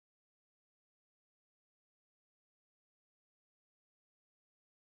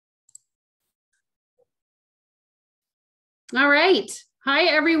All right. Hi,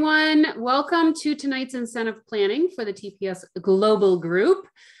 everyone. Welcome to tonight's incentive planning for the TPS Global Group.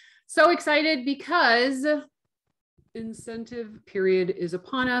 So excited because incentive period is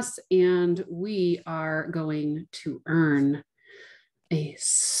upon us and we are going to earn a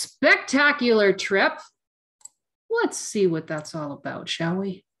spectacular trip. Let's see what that's all about, shall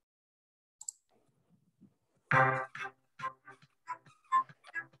we?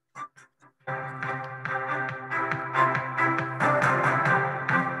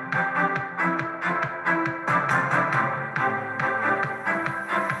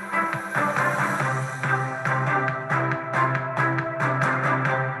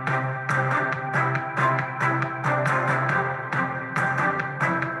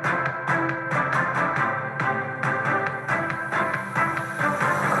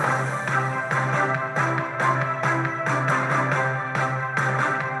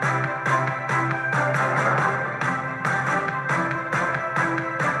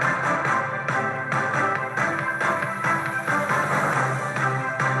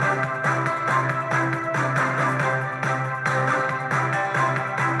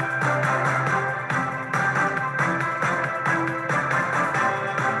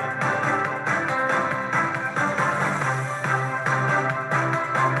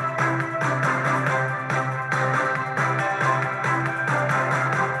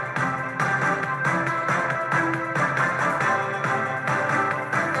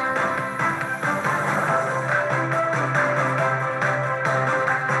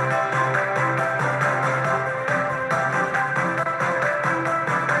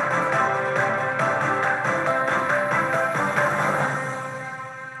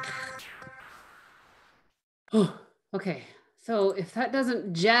 Oh, okay. So if that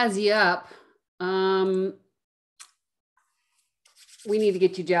doesn't jazz you up, we need to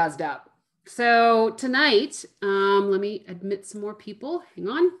get you jazzed up. So tonight, let me admit some more people. Hang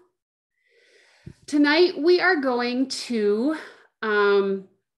on. Tonight, we are going to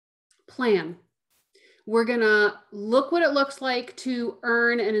plan. We're going to look what it looks like to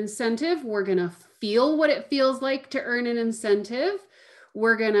earn an incentive. We're going to feel what it feels like to earn an incentive.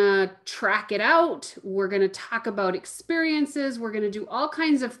 We're going to track it out. We're going to talk about experiences. We're going to do all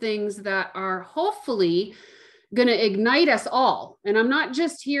kinds of things that are hopefully going to ignite us all. And I'm not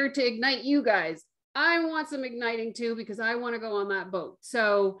just here to ignite you guys. I want some igniting too, because I want to go on that boat.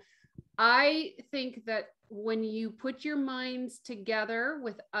 So I think that when you put your minds together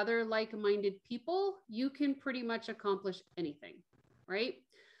with other like-minded people, you can pretty much accomplish anything, right?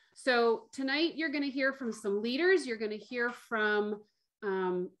 So tonight you're going to hear from some leaders. You're going to hear from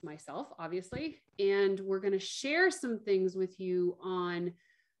myself, obviously, and we're going to share some things with you on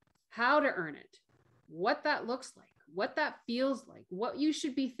how to earn it, what that looks like, what that feels like, what you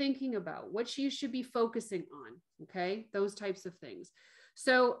should be thinking about, what you should be focusing on, okay? Those types of things.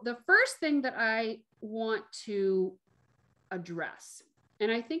 So the first thing that I want to address,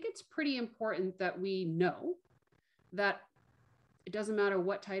 and I think it's pretty important that we know that it doesn't matter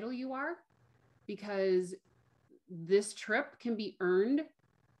what title you are, because this trip can be earned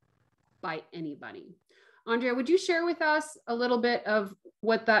by anybody. Andrea, would you share with us a little bit of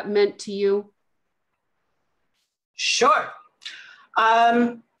what that meant to you? Sure.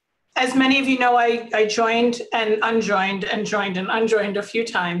 As many of you know, I joined and unjoined and joined and unjoined a few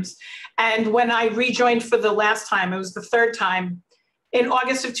times. And when I rejoined for the last time, it was the third time, in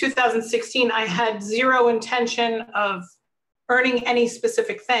August of 2016, I had zero intention of earning any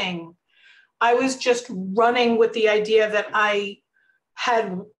specific thing. I was just running with the idea that I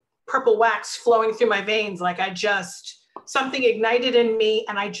had purple wax flowing through my veins. Like something ignited in me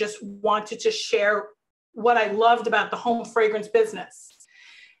and I just wanted to share what I loved about the home fragrance business.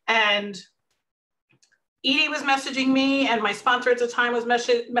 And Edie was messaging me and my sponsor at the time was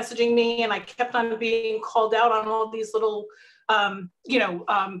messaging me, and I kept on being called out on all these little,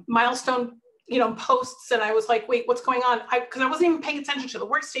 milestone, posts. And I was like, wait, what's going on? Because I wasn't even paying attention to the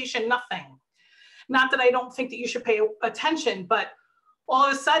workstation, nothing. Not that I don't think that you should pay attention, but all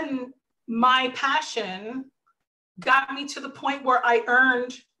of a sudden my passion got me to the point where I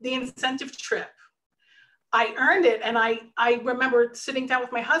earned the incentive trip. I earned it. And I remember sitting down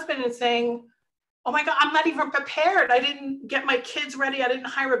with my husband and saying, oh my God, I'm not even prepared. I didn't get my kids ready. I didn't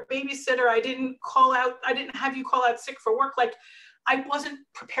hire a babysitter. I didn't have you call out sick for work. Like, I wasn't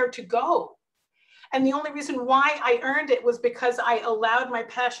prepared to go. And the only reason why I earned it was because I allowed my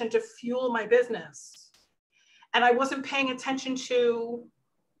passion to fuel my business. And I wasn't paying attention to,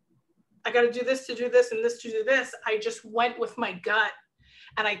 I got to do this to do this and this to do this. I just went with my gut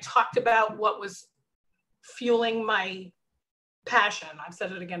and I talked about what was fueling my passion. I've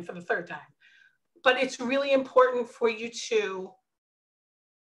said it again for the third time. but it's really important for you to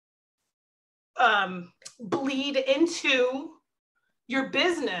bleed into your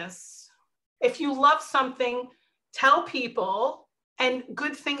business. If you love something, tell people, and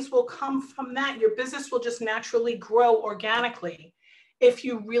good things will come from that. Your business will just naturally grow organically if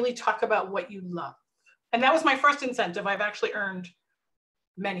you really talk about what you love. And that was my first incentive. I've actually earned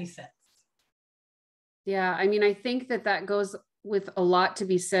many since. Yeah, I mean, I think that that goes with a lot to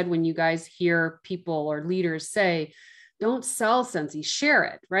be said when you guys hear people or leaders say, don't sell Scentsy, share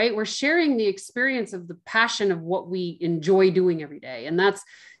it, right? We're sharing the experience of the passion of what we enjoy doing every day. And that's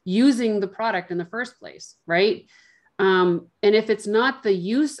using the product in the first place, right? And if it's not the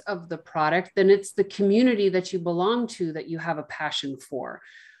use of the product, then it's the community that you belong to that you have a passion for.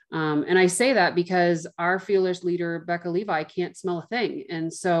 And I say that because our fearless leader, Becca Levi, can't smell a thing.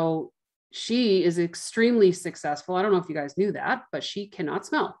 And so she is extremely successful. I don't know if you guys knew that, but she cannot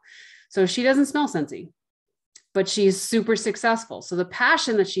smell. So she doesn't smell Scentsy, but she's super successful. So the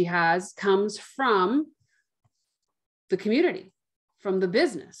passion that she has comes from the community, from the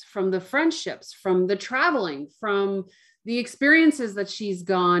business, from the friendships, from the traveling, from the experiences that she's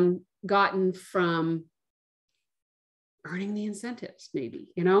gotten from earning the incentives, maybe,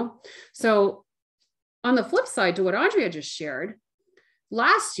 you know? So on the flip side to what Andrea just shared,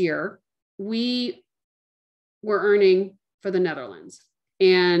 last year, we were earning for the Netherlands,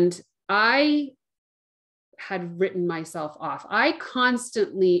 and I had written myself off. I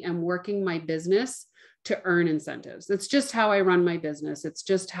constantly am working my business to earn incentives. That's just how I run my business. It's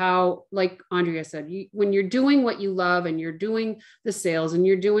just how, like Andrea said, when you're doing what you love and you're doing the sales and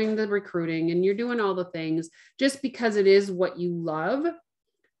you're doing the recruiting and you're doing all the things, just because it is what you love,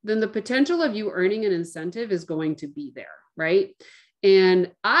 then the potential of you earning an incentive is going to be there, right?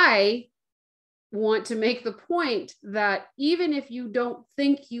 And I want to make the point that even if you don't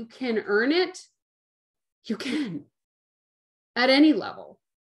think you can earn it, you can at any level.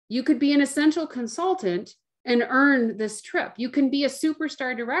 You could be an essential consultant and earn this trip. You can be a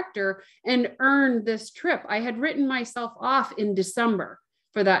superstar director and earn this trip. I had written myself off in December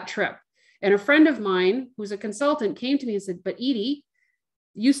for that trip. And a friend of mine who's a consultant came to me and said, but Edie,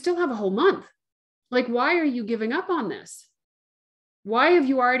 you still have a whole month. Like, why are you giving up on this? Why have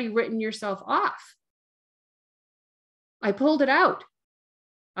you already written yourself off? I pulled it out.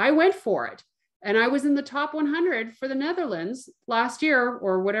 I went for it. And I was in the top 100 for the Netherlands last year,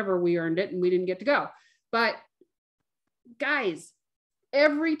 or whatever we earned it, and we didn't get to go. But guys,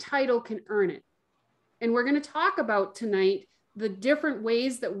 every title can earn it. And we're going to talk about tonight the different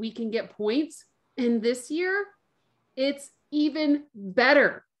ways that we can get points. And this year, it's even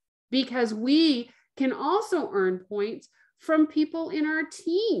better because we can also earn points from people in our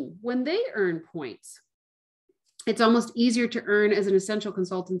team when they earn points. It's almost easier to earn as an essential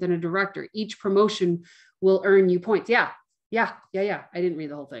consultant than a director. Each promotion will earn you points. Yeah. I didn't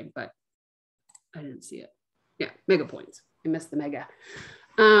read the whole thing, but I didn't see it. Yeah, mega points. I missed the mega.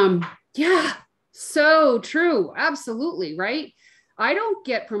 Yeah, so true. Absolutely, right? I don't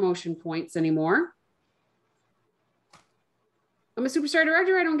get promotion points anymore. I'm a superstar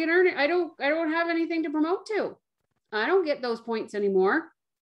director. I don't get earned. I don't have anything to promote to. I don't get those points anymore.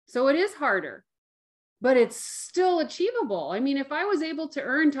 So it is harder, but it's still achievable. I mean, if I was able to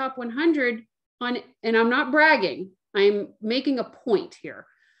earn top 100 on, and I'm not bragging, I'm making a point here.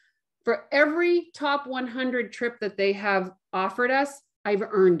 For every top 100 trip that they have offered us, I've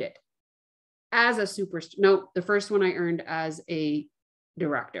earned it as a superstar. No, the first one I earned as a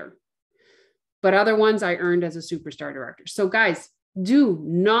director, but other ones I earned as a superstar director. So guys, do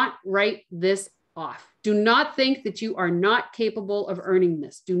not write this off. Do not think that you are not capable of earning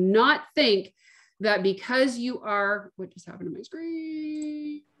this. Do not think that because you are, what just happened to my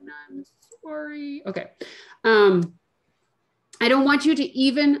screen? I'm sorry. Okay. I don't want you to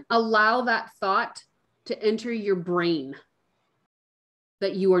even allow that thought to enter your brain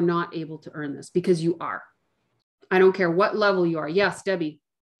that you are not able to earn this, because you are. I don't care what level you are. Yes, Debbie.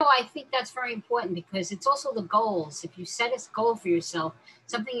 I think that's very important because it's also the goals. If you set a goal for yourself,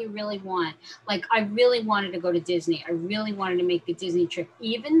 something you really want, like I really wanted to go to Disney. I really wanted to make the Disney trip,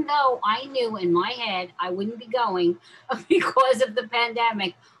 even though I knew in my head I wouldn't be going because of the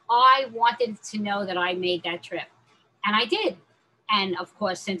pandemic. I wanted to know that I made that trip, and I did. And of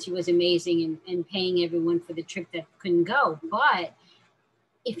course, Scentsy was amazing and paying everyone for the trip that couldn't go. But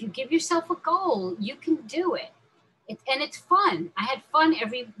if you give yourself a goal, you can do it. And it's fun. I had fun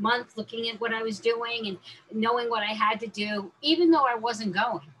every month looking at what I was doing and knowing what I had to do, even though I wasn't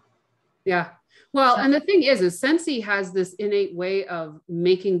going. Yeah. Well, and the thing is Scentsy has this innate way of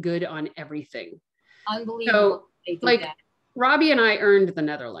making good on everything. Unbelievable. So, like that. Robbie and I earned the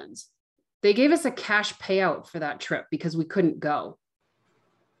Netherlands. They gave us a cash payout for that trip because we couldn't go.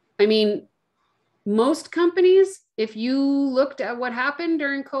 I mean, most companies, if you looked at what happened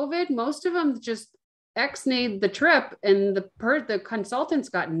during COVID, most of them just ex-nayed the trip, and the consultants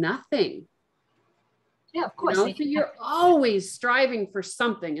got nothing. Yeah, of course. So you're always striving for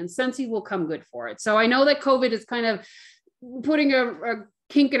something, and Scentsy will come good for it. So I know that COVID is kind of putting a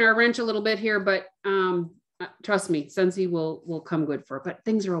kink in our wrench a little bit here, but trust me, Scentsy will come good for it. But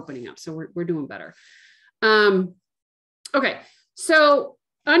things are opening up, so we're doing better. Okay, so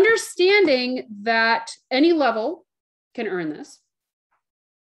understanding that any level can earn this,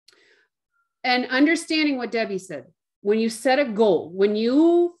 and understanding what Debbie said, when you set a goal, when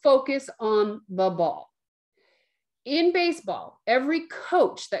you focus on the ball. In baseball, every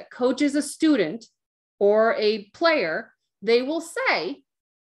coach that coaches a student or a player, they will say,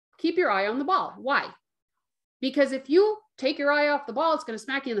 keep your eye on the ball. Why? Because if you take your eye off the ball, it's going to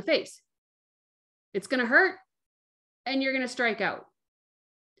smack you in the face. It's going to hurt, and you're going to strike out.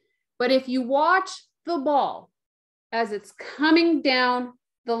 But if you watch the ball as it's coming down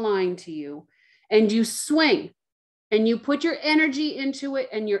the line to you, and you swing, and you put your energy into it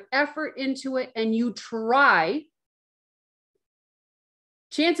and your effort into it, and you try,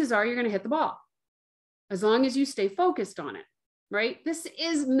 chances are you're going to hit the ball as long as you stay focused on it, right? This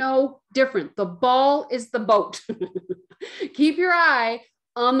is no different. The ball is the boat. Keep your eye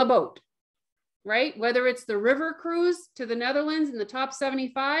on the boat, right? Whether it's the river cruise to the Netherlands in the top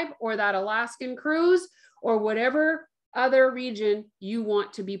 75, or that Alaskan cruise, or whatever other region you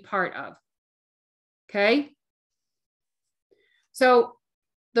want to be part of. Okay. So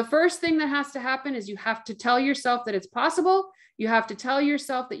the first thing that has to happen is you have to tell yourself that it's possible. You have to tell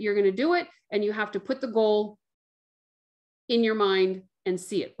yourself that you're going to do it, and you have to put the goal in your mind and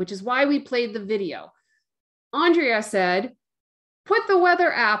see it, which is why we played the video. Andrea said, put the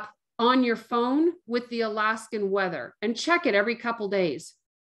weather app on your phone with the Alaskan weather and check it every couple days,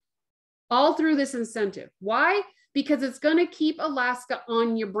 all through this incentive. Why? Because it's going to keep Alaska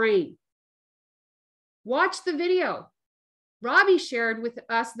on your brain. Watch the video. Robbie shared with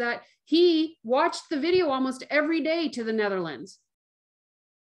us that he watched the video almost every day to the Netherlands.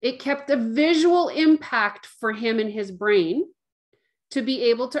 It kept a visual impact for him in his brain to be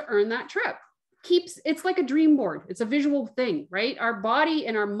able to earn that trip. It's like a dream board. It's a visual thing, right? Our body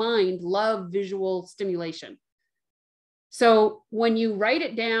and our mind love visual stimulation. So when you write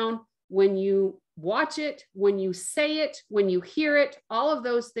it down, when you watch it, when you say it, when you hear it, all of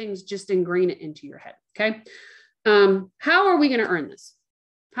those things just ingrain it into your head. Okay. How are we going to earn this?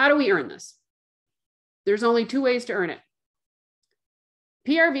 How do we earn this? There's only two ways to earn it.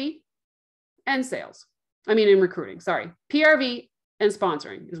 PRV and sales. I mean, in recruiting, sorry. PRV and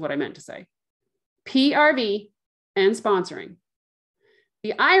sponsoring is what I meant to say. PRV and sponsoring.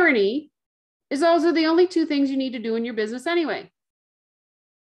 The irony is those are the only two things you need to do in your business anyway.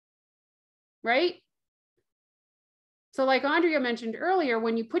 Right? So like Andrea mentioned earlier,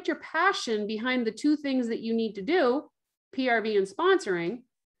 when you put your passion behind the two things that you need to do, PRV and sponsoring,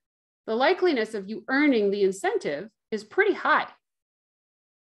 the likeliness of you earning the incentive is pretty high.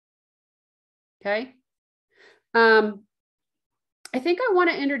 Okay. I think I want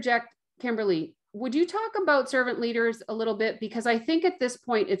to interject, Kimberly. Would you talk about servant leaders a little bit? Because I think at this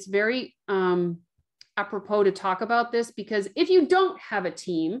point, it's very apropos to talk about this, because if you don't have a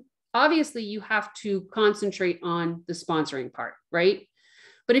team, obviously you have to concentrate on the sponsoring part, right?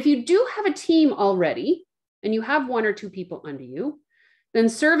 But if you do have a team already and you have one or two people under you, then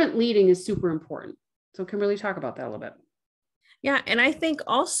servant leading is super important. So Kimberly, talk about that a little bit. Yeah. And I think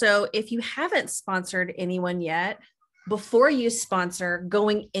also, if you haven't sponsored anyone yet, before you sponsor,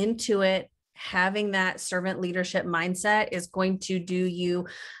 going into it, having that servant leadership mindset is going to do you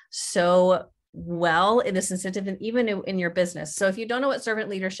so well in this incentive and even in your business. So if you don't know what servant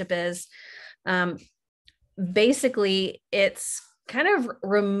leadership is, basically it's kind of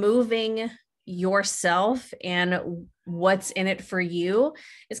removing yourself and what's in it for you.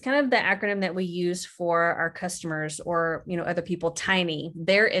 It's kind of the acronym that we use for our customers or, other people, tiny,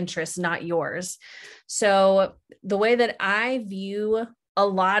 their interests, not yours. So the way that I view a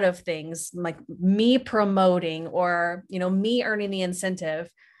lot of things, like me promoting or, me earning the incentive,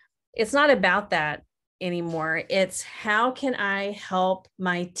 it's not about that anymore. It's how can I help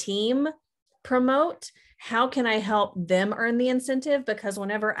my team promote? How can I help them earn the incentive? Because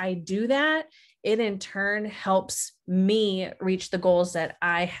whenever I do that, it in turn helps me reach the goals that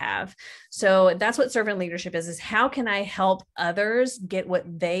I have. So that's what servant leadership is how can I help others get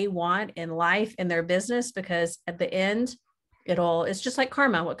what they want in life, in their business? Because at the end, it's just like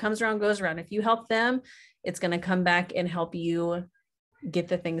karma. What comes around goes around. If you help them, it's going to come back and help you get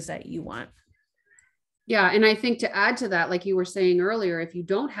the things that you want. Yeah. And I think to add to that, like you were saying earlier, if you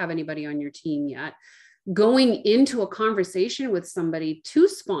don't have anybody on your team yet, going into a conversation with somebody to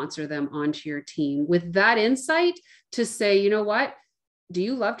sponsor them onto your team with that insight to say, you know what, do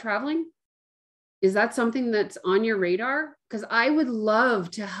you love traveling? Is that something that's on your radar? Because I would love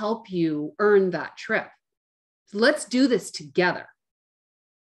to help you earn that trip. Let's do this together.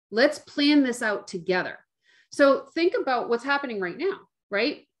 Let's plan this out together. So think about what's happening right now,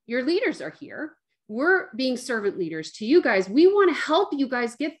 right? Your leaders are here. We're being servant leaders to you guys. We want to help you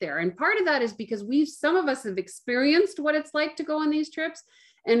guys get there. And part of that is because some of us have experienced what it's like to go on these trips.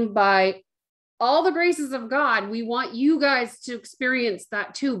 And by all the graces of God, we want you guys to experience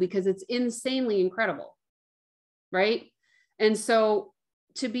that too, because it's insanely incredible. Right. And so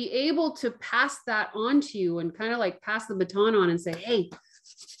to be able to pass that on to you and kind of like pass the baton on and say, hey,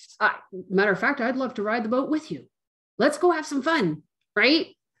 matter of fact, I'd love to ride the boat with you. Let's go have some fun.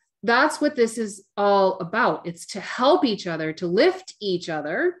 Right. That's what this is all about. It's to help each other, to lift each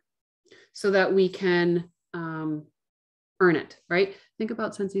other so that we can earn it, right? Think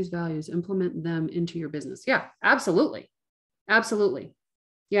about Scentsy's values, implement them into your business. Yeah, absolutely. Absolutely.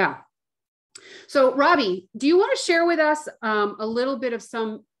 Yeah. So Robbie, do you want to share with us a little bit of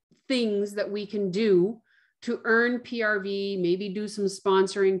some things that we can do to earn PRV, maybe do some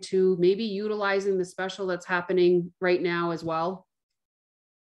sponsoring too, maybe utilizing the special that's happening right now as well?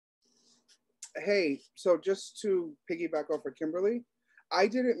 Hey, so just to piggyback off of Kimberly, I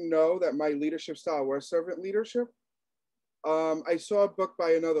didn't know that my leadership style was servant leadership. I saw a book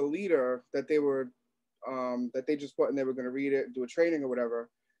by another leader that they just put and they were going to read it and do a training or whatever.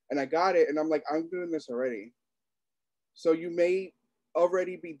 And I got it and I'm like, I'm doing this already. So you may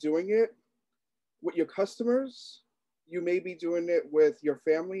already be doing it with your customers. You may be doing it with your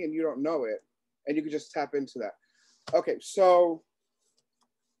family and you don't know it. And you can just tap into that. Okay, so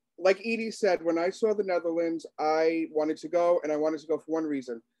like Edie said, when I saw the Netherlands, I wanted to go, and I wanted to go for one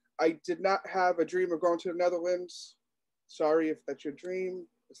reason. I did not have a dream of going to the Netherlands. Sorry if that's your dream.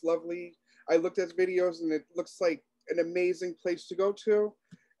 It's lovely. I looked at videos and it looks like an amazing place to go to.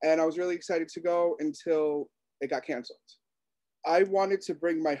 And I was really excited to go until it got canceled. I wanted to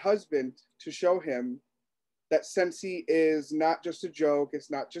bring my husband to show him that Scentsy is not just a joke. It's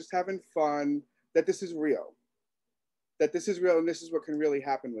not just having fun, that this is real. That this is real and this is what can really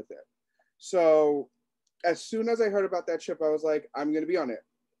happen with it. So as soon as I heard about that trip, I was like, I'm going to be on it.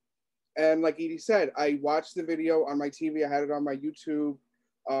 And like Edie said, I watched the video on my TV. I had it on my YouTube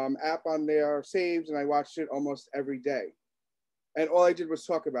app on there, saved, and I watched it almost every day. And all I did was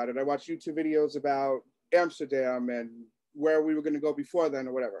talk about it. I watched YouTube videos about Amsterdam and where we were going to go before then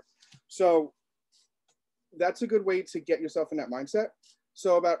or whatever. So that's a good way to get yourself in that mindset.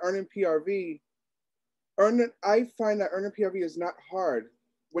 So about earning PRV, I find that earning PRV is not hard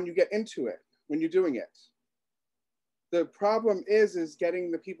when you get into it, when you're doing it. The problem is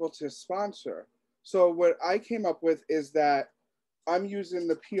getting the people to sponsor. So what I came up with is that I'm using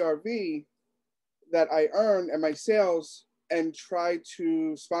the PRV that I earn and my sales and try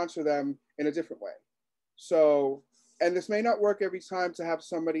to sponsor them in a different way. So, and this may not work every time to have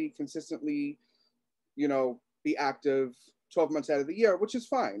somebody consistently, be active 12 months out of the year, which is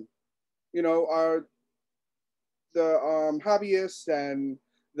fine. The hobbyists and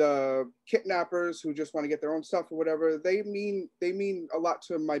the kidnappers who just want to get their own stuff or whatever, they mean a lot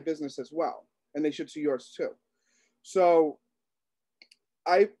to my business as well, and they should to yours too. So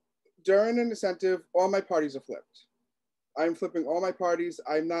during an incentive, all my parties are flipped. I'm flipping all my parties.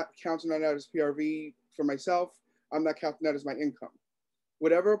 I'm not counting on that as PRV for myself. I'm not counting that as my income.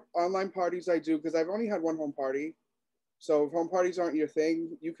 Whatever online parties I do, because I've only had one home party. So if home parties aren't your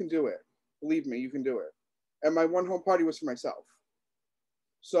thing, you can do it. Believe me, you can do it. And my one home party was for myself.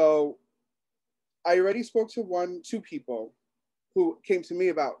 So I already spoke to two people who came to me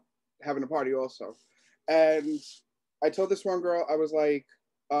about having a party also. And I told this one girl, I was like,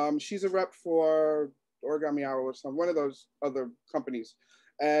 she's a rep for Origami Hour or some one of those other companies.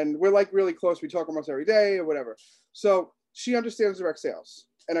 And we're like really close. We talk almost every day or whatever. So she understands direct sales.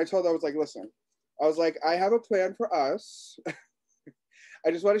 And I told her, I was like, listen, I was like, I have a plan for us. I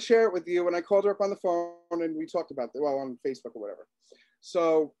just want to share it with you. And I called her up on the phone and we talked about it, well, on Facebook or whatever.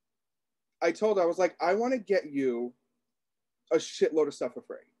 So I told her, I was like, I want to get you a shitload of stuff for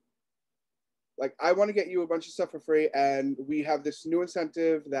free. Like, I want to get you a bunch of stuff for free. And we have this new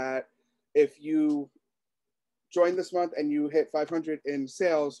incentive that if you join this month and you hit 500 in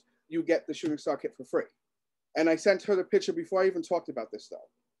sales, you get the Shooting Star Kit for free. And I sent her the picture before I even talked about this though.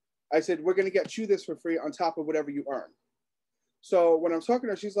 I said, we're going to get you this for free on top of whatever you earn. So when I'm talking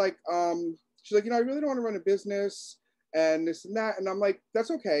to her, she's like, I really don't want to run a business. and this and that. And I'm like,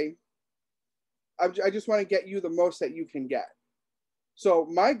 that's okay. I just want to get you the most that you can get. So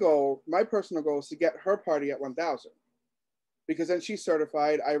my goal, my personal goal, is to get her party at 1,000, because then she's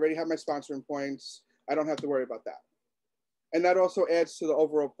certified. I already have my sponsoring points. I don't have to worry about that. And that also adds to the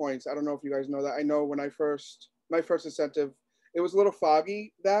overall points. I don't know if you guys know that. I know when my first incentive, it was a little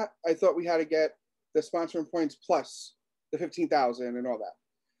foggy that I thought we had to get the sponsoring points plus the 15,000 and all that.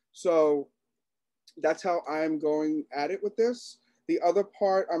 So that's how I'm going at it with this. The other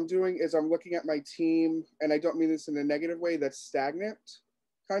part I'm doing is I'm looking at my team, and I don't mean this in a negative way, that's stagnant,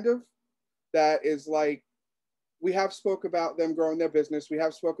 kind of. That is like, we have spoke about them growing their business. We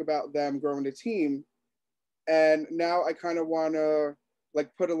have spoke about them growing the team. And now I kind of want to like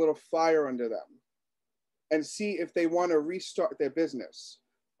put a little fire under them and see if they want to restart their business.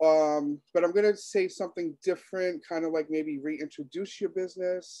 But I'm going to say something different, kind of like maybe reintroduce your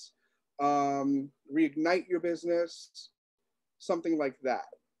business, reignite your business, something like that.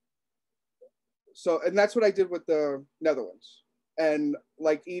 So, and that's what I did with the Netherlands. And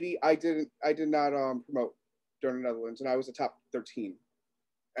like Edie, I did not promote during the Netherlands, and I was a top 13.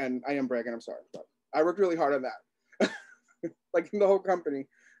 And I am bragging, I'm sorry, but I worked really hard on that, like in the whole company.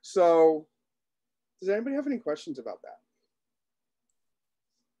 So does anybody have any questions about that?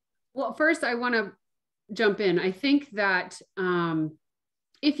 Well, first I want to jump in. I think that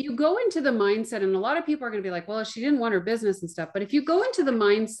if you go into the mindset, and a lot of people are going to be like, well, she didn't want her business and stuff. But if you go into the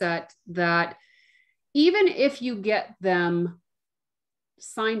mindset that even if you get them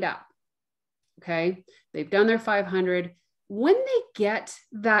signed up, okay, they've done their 500, when they get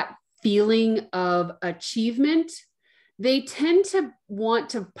that feeling of achievement, they tend to want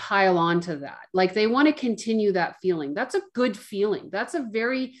to pile on to that. Like they want to continue that feeling. That's a good feeling. That's a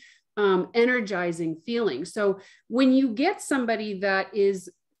very energizing feeling. So when you get somebody that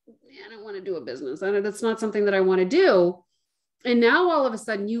is, I don't want to do a business, that's not something that I want to do. And now all of a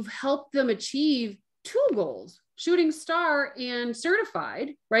sudden you've helped them achieve 2 goals, shooting star and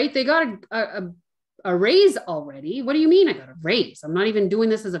certified, right? They got a raise already. What do you mean I got a raise? I'm not even doing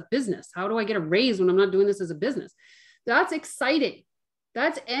this as a business. How do I get a raise when I'm not doing this as a business? That's exciting.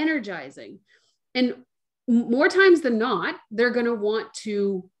 That's energizing. And more times than not, they're going to want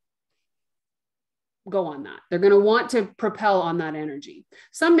to go on that. They're going to want to propel on that energy.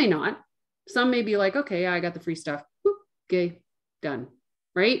 Some may not. Some may be like, okay, I got the free stuff. Okay, done.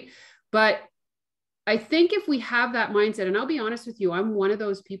 Right. But I think if we have that mindset, and I'll be honest with you, I'm one of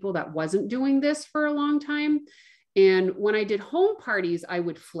those people that wasn't doing this for a long time. And when I did home parties, I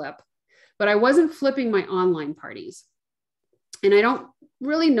would flip, but I wasn't flipping my online parties. And I don't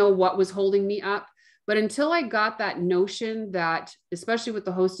really know what was holding me up. But until I got that notion that, especially with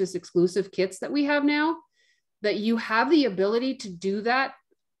the Hostess exclusive kits that we have now, that you have the ability to do that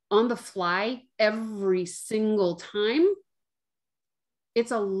on the fly every single time,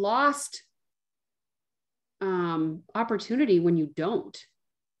 it's a lost opportunity when you don't,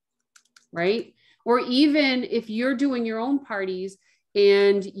 right? Or even if you're doing your own parties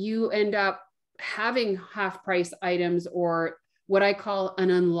and you end up having half price items, or what I call an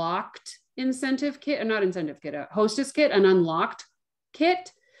unlocked incentive kit, not incentive kit, a hostess kit, an unlocked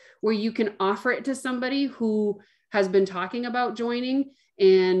kit, where you can offer it to somebody who has been talking about joining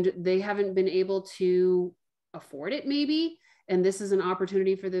and they haven't been able to afford it maybe. And this is an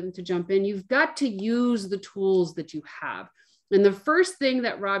opportunity for them to jump in. You've got to use the tools that you have. And the first thing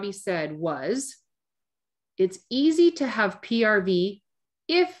that Robbie said was, it's easy to have PRV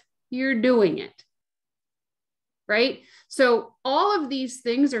if you're doing it, right? So all of these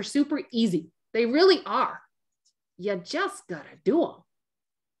things are super easy. They really are. You just got to do them.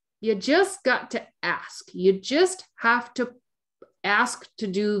 You just got to ask. You just have to ask to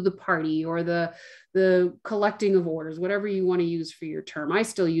do the party or the collecting of orders, whatever you want to use for your term. I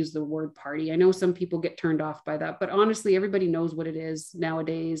still use the word party. I know some people get turned off by that, but honestly, everybody knows what it is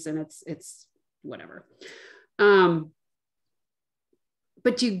nowadays, and it's whatever. But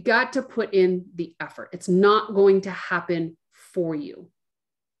you got to put in the effort. It's not going to happen for you.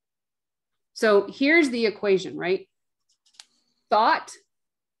 So here's the equation, right? Thought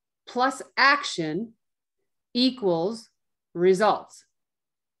plus action equals results.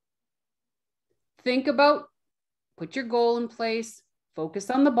 Think about, put your goal in place, focus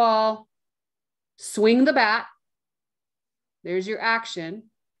on the ball, swing the bat. There's your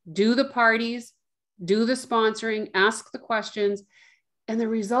action. Do the parties, do the sponsoring, ask the questions, and the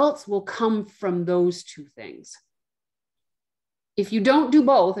results will come from those 2 things. If you don't do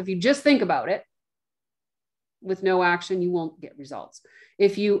both, if you just think about it with no action, you won't get results.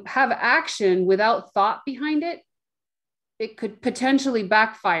 If you have action without thought behind it, it could potentially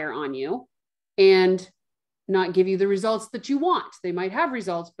backfire on you and not give you the results that you want. They might have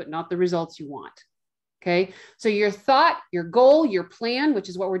results, but not the results you want. Okay. So your thought, your goal, your plan, which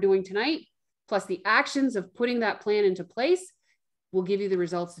is what we're doing tonight, plus the actions of putting that plan into place will give you the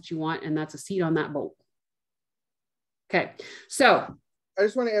results that you want. And that's a seat on that boat. Okay. So I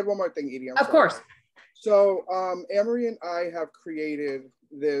just want to add one more thing, Edie. Of course. So Amory and I have created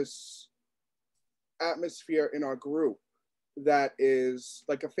this atmosphere in our group that is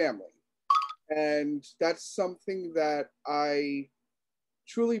like a family. And that's something that I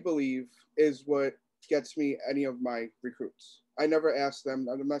truly believe is what gets me any of my recruits. I never ask them,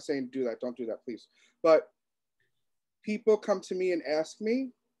 I'm not saying do that, don't do that, please. But people come to me and ask me,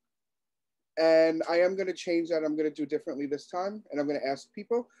 and I am going to change that. I'm going to do differently this time, and I'm going to ask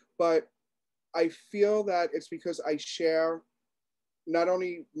people. But I feel that it's because I share not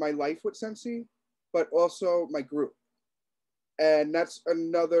only my life with Scentsy, but also my group. And that's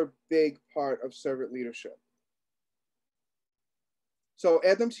another big part of servant leadership. So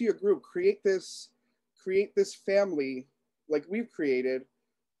add them to your group, create this family like we've created,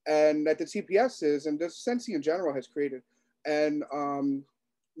 and that the TPS is, and the Scentsy in general has created, and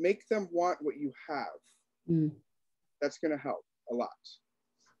make them want what you have. That's going to help a lot.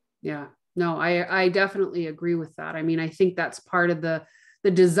 Yeah, no, I definitely agree with that. I mean, I think that's part of the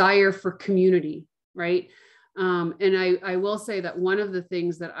desire for community, right? And I will say that one of the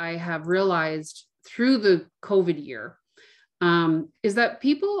things that I have realized through the COVID year is that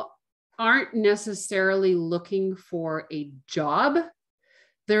people aren't necessarily looking for a job.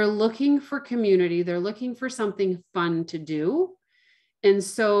 They're looking for community. They're looking for something fun to do. And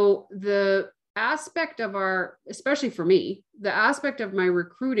so the aspect of especially for me, the aspect of my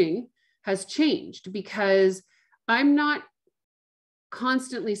recruiting has changed, because I'm not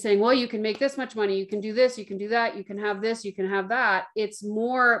constantly saying, well, you can make this much money, you can do this, you can do that, you can have this, you can have that. It's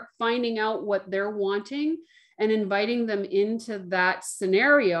more finding out what they're wanting and inviting them into that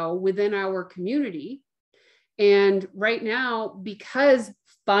scenario within our community. And right now, because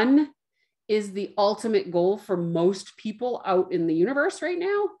fun is the ultimate goal for most people out in the universe right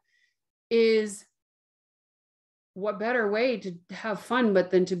now, is what better way to have fun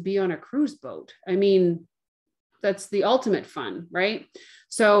but than to be on a cruise boat? I mean, that's the ultimate fun, right?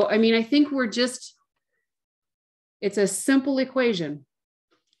 So, I mean, I think it's a simple equation.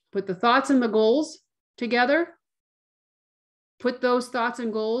 Put the thoughts and the goals together, put those thoughts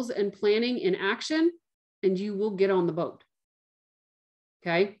and goals and planning in action, and you will get on the boat.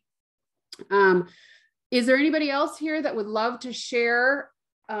 Okay. Is there anybody else here that would love to share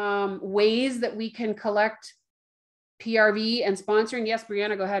ways that we can collect PRV and sponsoring? Yes,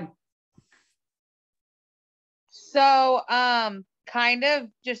 Brianna, go ahead. So kind of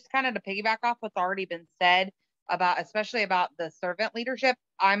to piggyback off what's already been said about, especially about the servant leadership,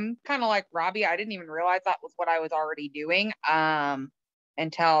 I'm kind of like Robbie. I didn't even realize that was what I was already doing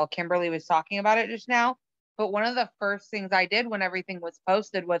until Kimberly was talking about it just now. But one of the first things I did when everything was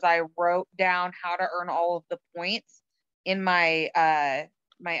posted was I wrote down how to earn all of the points in my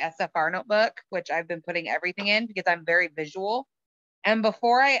my SFR notebook, which I've been putting everything in because I'm very visual. And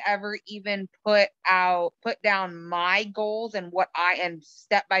before I ever even put down my goals and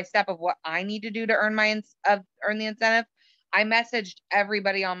step by step of what I need to do to earn earn the incentive, I messaged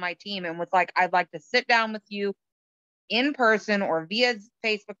everybody on my team and was like, I'd like to sit down with you in person or via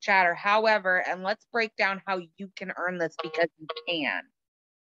Facebook chat or however, and let's break down how you can earn this, because you can.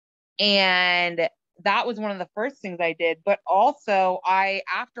 And that was one of the first things I did. But also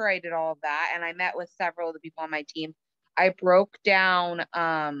after I did all of that and I met with several of the people on my team, I broke down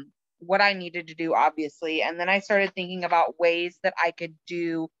what I needed to do, obviously. And then I started thinking about ways that I could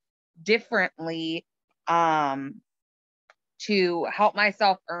do differently to help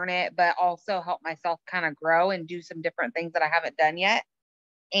myself earn it, but also help myself kind of grow and do some different things that I haven't done yet.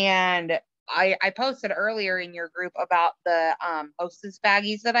 And I posted earlier in your group about the hostess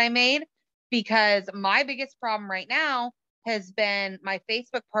baggies that I made, because my biggest problem right now has been my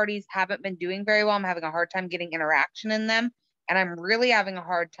Facebook parties haven't been doing very well. I'm having a hard time getting interaction in them. And I'm really having a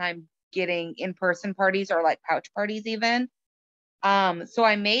hard time getting in-person parties or like couch parties even. So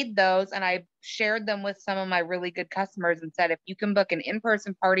I made those and I shared them with some of my really good customers and said, if you can book an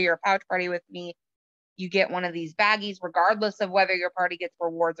in-person party or a couch party with me, you get one of these baggies, regardless of whether your party gets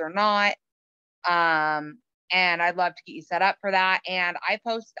rewards or not. And I'd love to get you set up for that. And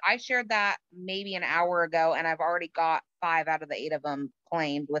I shared that maybe an hour ago, and I've already got 5 out of the 8 of them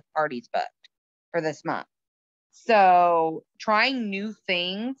claimed with parties booked for this month. So trying new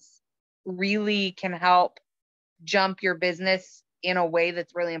things really can help jump your business in a way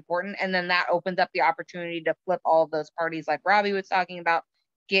that's really important. And then that opens up the opportunity to flip all of those parties like Robbie was talking about,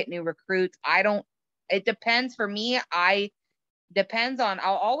 get new recruits. It depends for me. I'll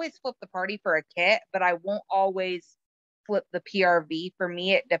always flip the party for a kit, but I won't always flip the PRV. For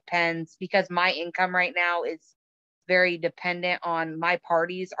me, it depends because my income right now is very dependent on my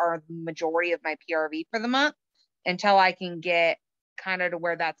parties are the majority of my PRV for the month until I can get kind of to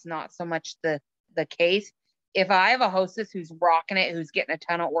where that's not so much the case. If I have a hostess who's rocking it, who's getting a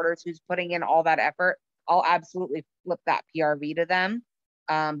ton of orders, who's putting in all that effort, I'll absolutely flip that PRV to them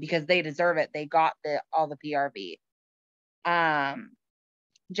because they deserve it. They got all the PRV.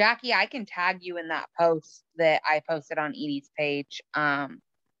 Jackie, I can tag you in that post that I posted on Edie's page.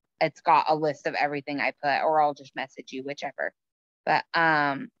 It's got a list of everything I put, or I'll just message you, whichever. But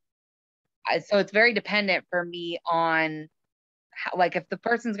so it's very dependent for me on how, like if the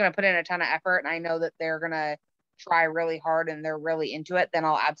person's going to put in a ton of effort and I know that they're going to try really hard and they're really into it, then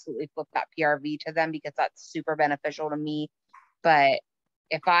I'll absolutely flip that PRV to them because that's super beneficial to me. But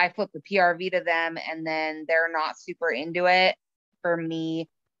if I flip the PRV to them and then they're not super into it, for me,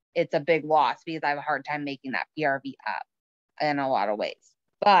 it's a big loss because I have a hard time making that PRV up in a lot of ways.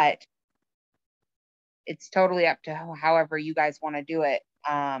 But it's totally up to however you guys want to do it.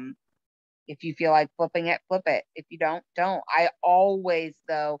 If you feel like flipping it, flip it. If you don't. I always,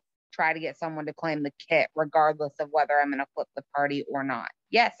 though, try to get someone to claim the kit, regardless of whether I'm going to flip the party or not.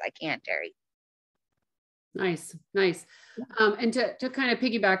 Yes, I can, Terry. Nice. And to kind of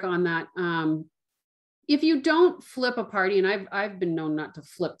piggyback on that, if you don't flip a party, and I've been known not to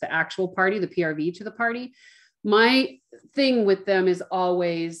flip the actual party, the PRV to the party, my thing with them is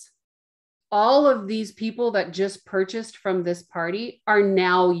always all of these people that just purchased from this party are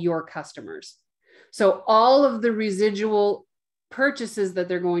now your customers. So all of the residual purchases that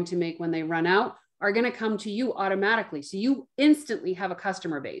they're going to make when they run out are going to come to you automatically. So you instantly have a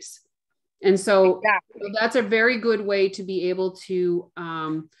customer base. And so that's a very good way to be able to,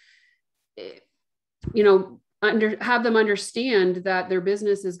 have them understand that their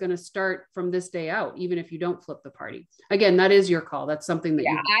business is going to start from this day out, even if you don't flip the party. Again, that is your call. That's something that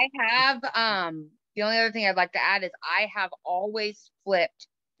I have. The only other thing I'd like to add is I have always flipped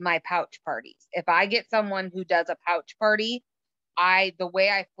my pouch parties. If I get someone who does a pouch party, the way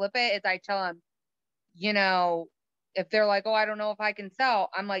I flip it is I tell them, if they're like, oh, I don't know if I can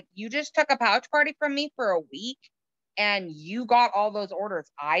sell, I'm like, you just took a pouch party from me for a week and you got all those orders.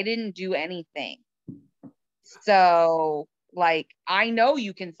 I didn't do anything. So like, I know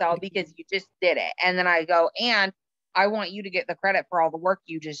you can sell because you just did it. And then I go, and I want you to get the credit for all the work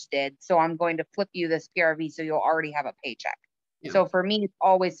you just did. So I'm going to flip you this PRV so you'll already have a paycheck. Yeah. So for me, it's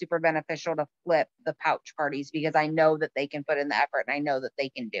always super beneficial to flip the pouch parties because I know that they can put in the effort and I know that they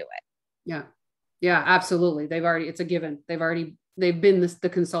can do it. Yeah. Yeah, absolutely. It's a given. They've been the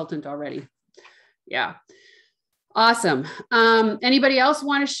consultant already. Yeah. Awesome. Anybody else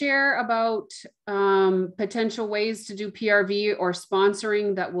want to share about potential ways to do PRV or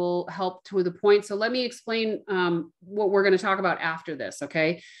sponsoring that will help to the point? So let me explain what we're going to talk about after this.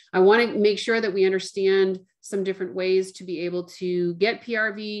 Okay. I want to make sure that we understand some different ways to be able to get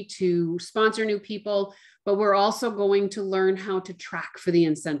PRV, to sponsor new people, but we're also going to learn how to track for the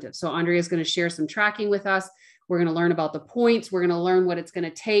incentive. So Andrea is going to share some tracking with us. We're going to learn about the points. We're going to learn what it's going to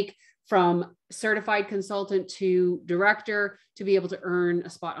take from certified consultant to director to be able to earn a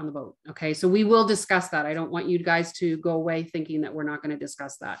spot on the boat. Okay. So we will discuss that. I don't want you guys to go away thinking that we're not going to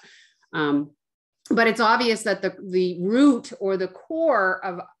discuss that. But it's obvious that the root or the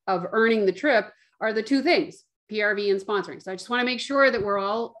core of earning the trip are the two things, PRV and sponsoring. So I just want to make sure that we're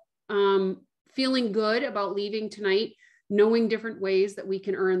all feeling good about leaving tonight, knowing different ways that we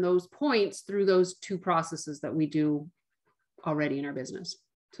can earn those points through those two processes that we do already in our business.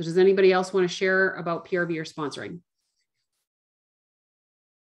 So does anybody else want to share about PRV or sponsoring?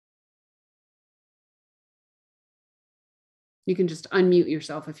 You can just unmute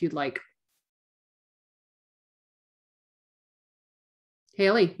yourself if you'd like.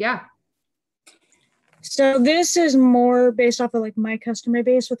 Haley, yeah. So this is more based off of like my customer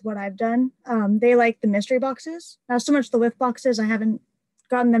base with what I've done. They like the mystery boxes. Not so much the lift boxes. I haven't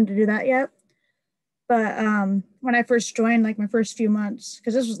gotten them to do that yet. But when I first joined, like my first few months,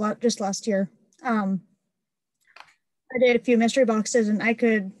 because this was just last year, I did a few mystery boxes and I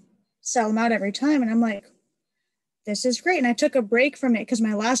could sell them out every time. And I'm like, this is great. And I took a break from it because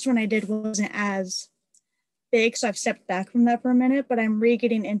my last one I did wasn't as big. So I've stepped back from that for a minute, but I'm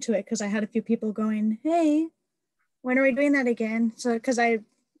getting into it because I had a few people going, hey, when are we doing that again? So because I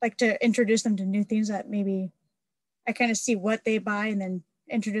like to introduce them to new things that maybe I kind of see what they buy and then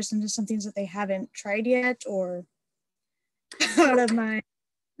introduce them to some things that they haven't tried yet or out of my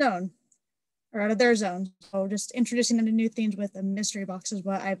zone or out of their zone. So just introducing them to new things with a mystery box is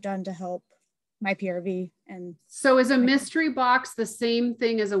what I've done to help my PRV. And so is a mystery box the same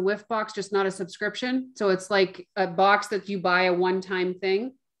thing as a whiff box, just not a subscription? So it's like a box that you buy a one-time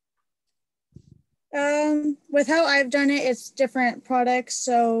thing? With how I've done it, it's different products.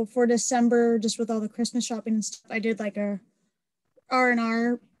 So for December, just with all the Christmas shopping and stuff, I did like a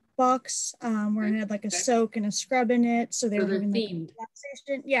R&R box where it had like a soak and a scrub in it. So they're having like themed.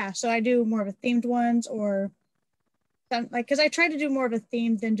 relaxation. Yeah. So I do more of a themed ones, or like, because I try to do more of a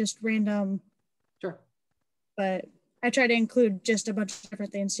theme than just random. Sure. But I try to include just a bunch of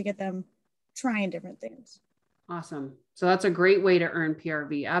different things to get them trying different things. Awesome. So that's a great way to earn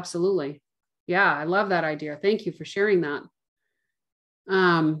PRV. Absolutely. Yeah, I love that idea. Thank you for sharing that.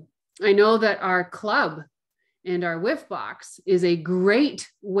 I know that our club and our whiff box is a great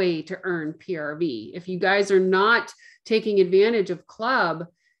way to earn PRV. If you guys are not taking advantage of club,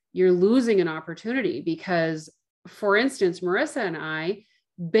 you're losing an opportunity because, for instance, Marissa and I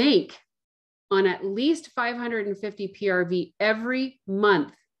bank on at least 550 PRV every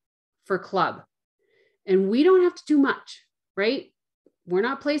month for club. And we don't have to do much, right? We're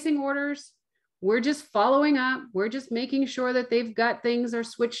not placing orders. We're just following up. We're just making sure that they've got things or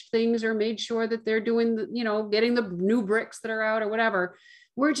switched things or made sure that they're doing, getting the new bricks that are out or whatever.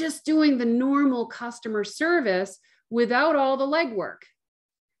 We're just doing the normal customer service without all the legwork.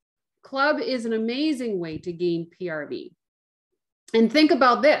 Club is an amazing way to gain PRV. And think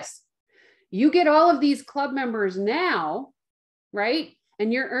about this. You get all of these club members now, right?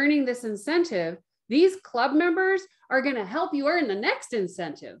 And you're earning this incentive. These club members are going to help you earn the next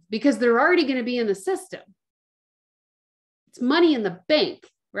incentive because they're already going to be in the system. It's money in the bank,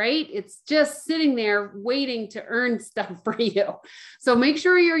 right? It's just sitting there waiting to earn stuff for you. So make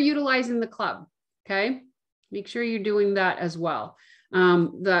sure you're utilizing the club. Okay. Make sure you're doing that as well.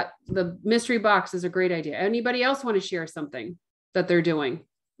 That the mystery box is a great idea. Anybody else want to share something that they're doing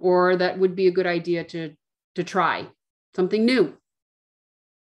or that would be a good idea to try something new?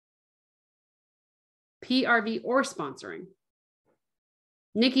 PRV or sponsoring.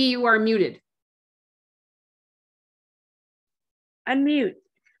 Nikki, you are muted. Unmute.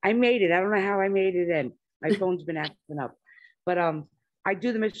 I made it. I don't know how I made it in. My phone's been acting up. But I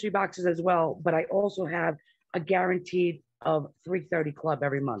do the mystery boxes as well, but I also have a guaranteed of 330 club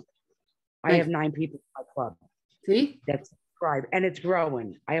every month. I have 9 people in my club. See? That's subscribed, and it's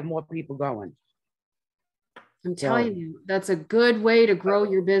growing. I have more people going. I'm telling you, that's a good way to grow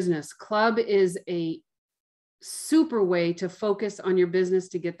your business. Club is a super way to focus on your business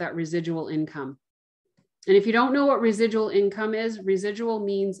to get that residual income. And if you don't know what residual income is, residual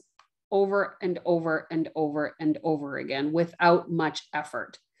means over and over and over and over again without much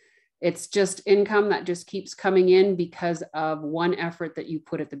effort. It's just income that just keeps coming in because of one effort that you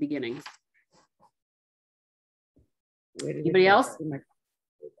put at the beginning. Anybody else?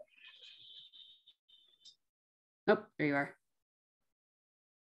 Oh, there you are.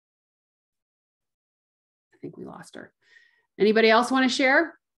 I think we lost her. Anybody else want to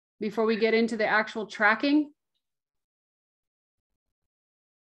share before we get into the actual tracking?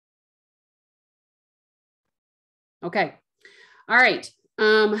 Okay. All right.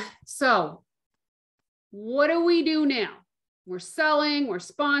 So what do we do now? We're selling, we're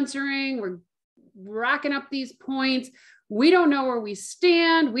sponsoring, we're racking up these points. We don't know where we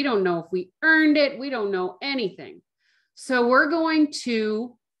stand. We don't know if we earned it. We don't know anything. So we're going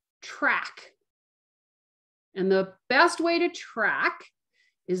to track. And the best way to track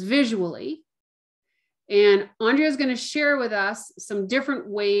is visually. And Andrea is going to share with us some different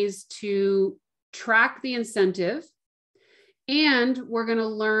ways to track the incentive. And we're going to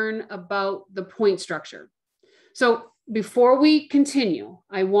learn about the point structure. So before we continue,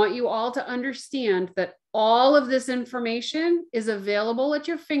 I want you all to understand that all of this information is available at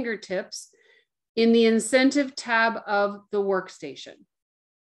your fingertips in the incentive tab of the workstation.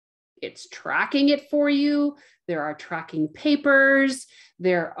 It's tracking it for you. There are tracking papers.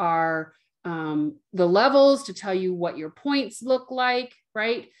 There are the levels to tell you what your points look like,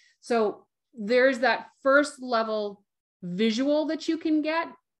 right? So there's that first level visual that you can get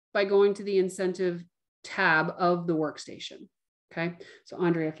by going to the incentive tab of the workstation. Okay. So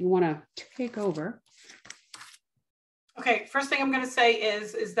Andrea, if you want to take over. Okay, first thing I'm going to say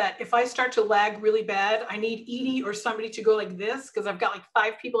is that if I start to lag really bad, I need Edie or somebody to go like this because I've got like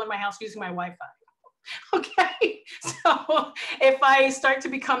 5 people in my house using my Wi-Fi. Okay, so if I start to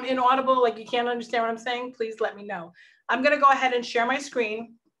become inaudible, like you can't understand what I'm saying, please let me know. I'm going to go ahead and share my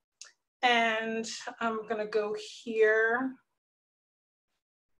screen, and I'm going to go here.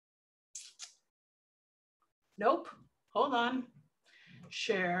 Nope, hold on.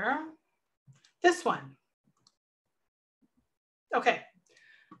 Share this one. Okay.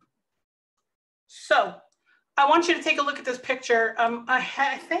 I want you to take a look at this picture.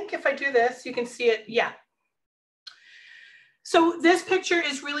 I think if I do this, you can see it. Yeah. So this picture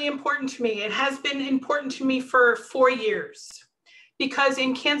is really important to me. It has been important to me for 4 years because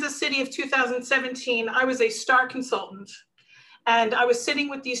in Kansas City of 2017, I was a star consultant and I was sitting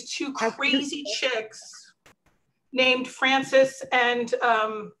with these two crazy chicks named Frances and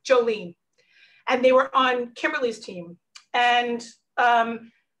Jolene. And they were on Kimberly's team. And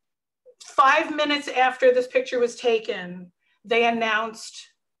 5 minutes after this picture was taken, they announced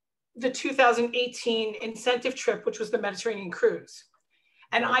the 2018 incentive trip, which was the Mediterranean cruise.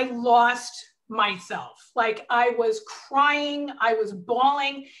 And I lost myself. Like I was crying, I was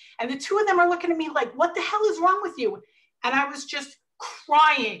bawling. And the two of them are looking at me like, what the hell is wrong with you? And I was just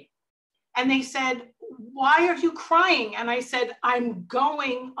crying. And they said, why are you crying? And I said, I'm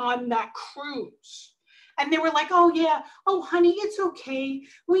going on that cruise. And they were like, oh yeah, oh honey, it's okay.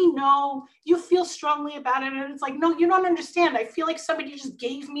 We know you feel strongly about it. And it's like, no, you don't understand. I feel like somebody just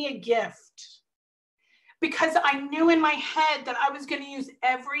gave me a gift because I knew in my head that I was going to use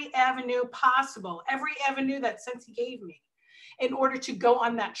every avenue possible, every avenue that Scentsy gave me in order to go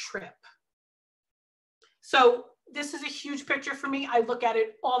on that trip. So this is a huge picture for me. I look at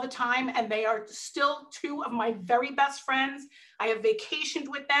it all the time and they are still two of my very best friends. I have vacationed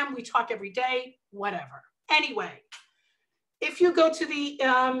with them. We talk every day, whatever. Anyway, if you go to the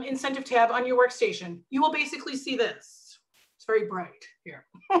incentive tab on your workstation, you will basically see this. It's very bright here.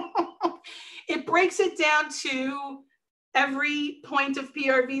 It breaks it down to every point of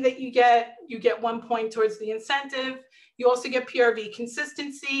PRV that you get 1 point towards the incentive. You also get PRV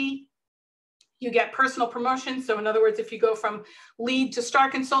consistency. You get personal promotion. So in other words, if you go from lead to star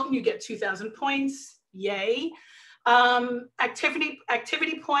consultant, you get 2,000 points, yay. Activity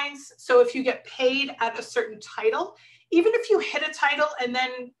points. So if you get paid at a certain title, even if you hit a title and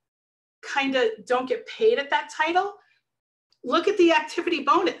then kind of don't get paid at that title, look at the activity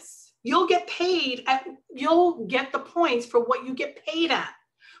bonus. You'll get paid you'll get the points for what you get paid at,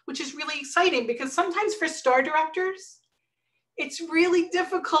 which is really exciting because sometimes for star directors, it's really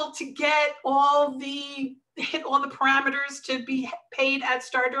difficult to hit all the parameters to be paid at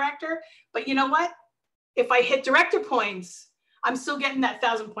star director. But you know what? If I hit director points, I'm still getting that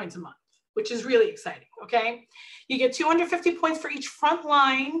 1,000 points a month, which is really exciting, okay? You get 250 points for each front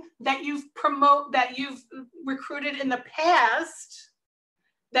line that you've recruited in the past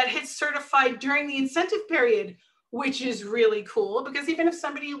that hits certified during the incentive period, which is really cool because even if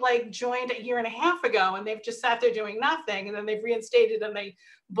somebody like joined a year and a half ago and they've just sat there doing nothing and then they've reinstated and they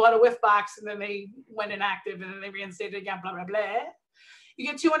bought a whiff box and then they went inactive and then they reinstated again, blah, blah, blah. You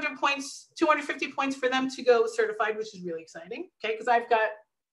get 200 points, 250 points for them to go certified, which is really exciting, okay? Because I've got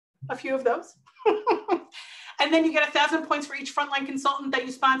a few of those. And then you get 1,000 points for each frontline consultant that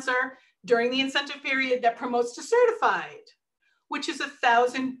you sponsor during the incentive period that promotes to certified, which is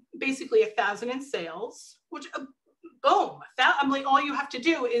 1,000, basically 1,000 in sales, which boom, I'm like, all you have to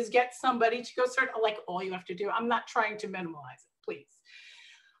do is get somebody to go like all you have to do. I'm not trying to minimalize it, please.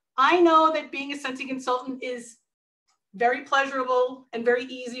 I know that being a Scentsy consultant is very pleasurable and very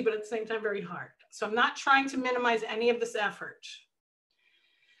easy, but at the same time, very hard. So I'm not trying to minimize any of this effort.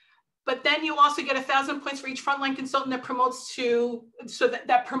 But then you also get 1,000 points for each frontline consultant that promotes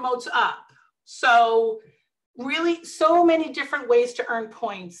that promotes up. So really so many different ways to earn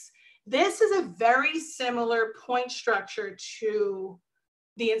points. This is a very similar point structure to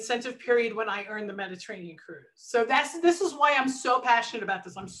the incentive period when I earned the Mediterranean cruise. So this is why I'm so passionate about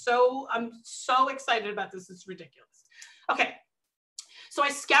this. I'm so excited about this. It's ridiculous. Okay, so I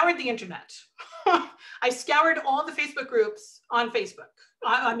scoured the internet. I scoured all the Facebook groups on Facebook.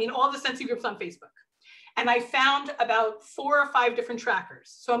 I mean, all the Scentsy groups on Facebook. And I found about 4 or 5 different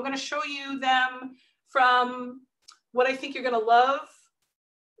trackers. So I'm going to show you them from what I think you're going to love,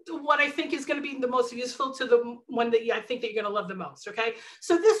 what I think is going to be the most useful to the one that I think that you're going to love the most, okay?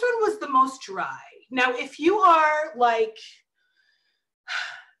 So this one was the most dry. Now, if you are like,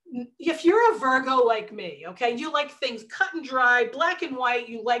 if you're a Virgo like me, okay, you like things cut and dry, black and white,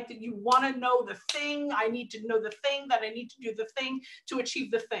 you like that, you want to know the thing, I need to know the thing, that I need to do the thing to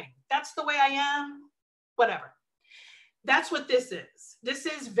achieve the thing. That's the way I am, whatever. That's what this is. This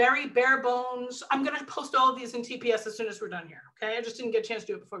is very bare bones. I'm going to post all of these in TPS as soon as we're done here, okay? I just didn't get a chance to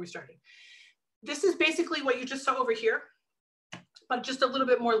do it before we started. This is basically what you just saw over here, but just a little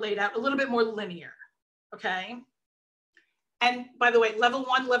bit more laid out, a little bit more linear, okay? And by the way, level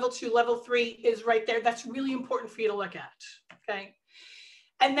 1, level 2, level 3 is right there. That's really important for you to look at, okay?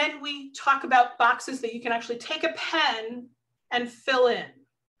 And then we talk about boxes that you can actually take a pen and fill in.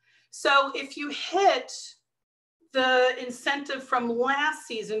 So if you hit the incentive from last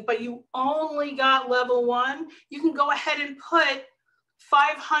season, but you only got level 1, you can go ahead and put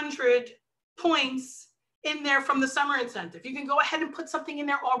 500 points in there from the summer incentive. You can go ahead and put something in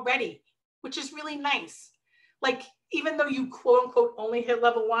there already, which is really nice. Like, even though you quote unquote only hit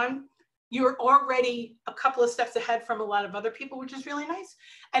level 1, you're already a couple of steps ahead from a lot of other people, which is really nice.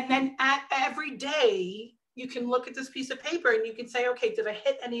 And then at every day, you can look at this piece of paper and you can say, okay, did I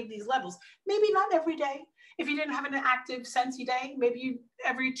hit any of these levels? Maybe not every day. If you didn't have an active Scentsy day, maybe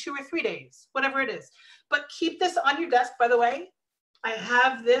every 2 or 3 days, whatever it is. But keep this on your desk, by the way. I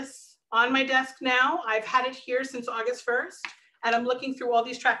have this on my desk now. I've had it here since August 1st, and I'm looking through all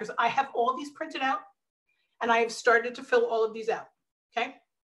these trackers. I have all these printed out, and I have started to fill all of these out, okay?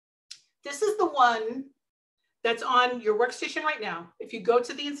 This is the one that's on your workstation right now. If you go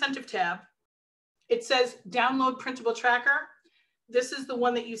to the incentive tab, it says download printable tracker. This is the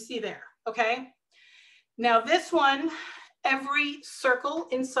one that you see there, okay? Now this one, every circle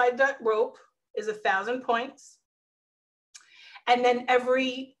inside that rope is 1,000 points. And then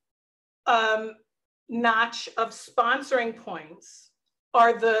every notch of sponsoring points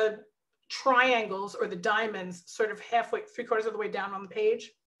are the triangles or the diamonds sort of halfway, 3/4 of the way down on the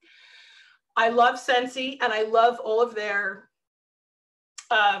page. I love Scentsy and I love all of their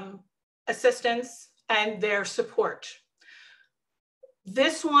assistance and their support.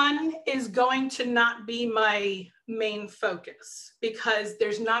 This one is going to not be my main focus because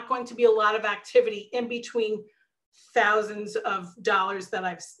there's not going to be a lot of activity in between thousands of dollars that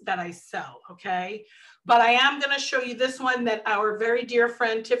I sell, okay? But I am going to show you this one that our very dear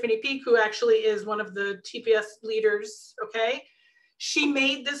friend Tiffany Peak, who actually is one of the TPS leaders, okay? She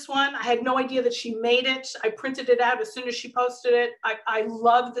made this one. I had no idea that she made it. I printed it out as soon as she posted it. I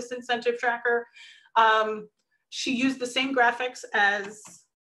love this incentive tracker. She used the same graphics as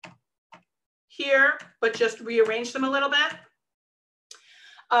here, but just rearranged them a little bit.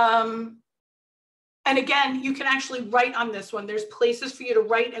 And again, you can actually write on this one. There's places for you to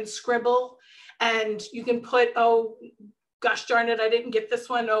write and scribble, and you can put, oh, gosh darn it, I didn't get this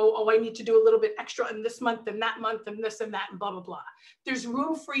one. Oh, I need to do a little bit extra in this month and that month and this and that and blah, blah, blah. There's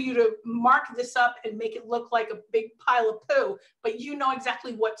room for you to mark this up and make it look like a big pile of poo, but you know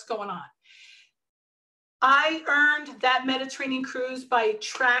exactly what's going on. I earned that Mediterranean cruise by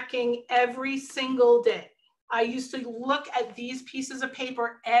tracking every single day. I used to look at these pieces of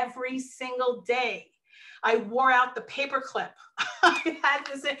paper every single day. I wore out the paper clip. I had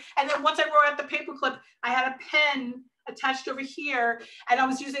this, and then once I wore out the paper clip, I had a pen attached over here, and I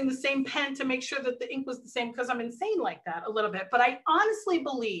was using the same pen to make sure that the ink was the same because I'm insane like that a little bit. But I honestly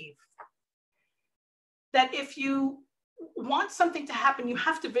believe that if you want something to happen, you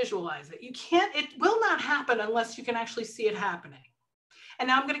have to visualize it. You can't, it will not happen unless you can actually see it happening. And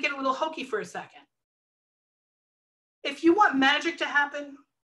now I'm going to get a little hokey for a second. If you want magic to happen,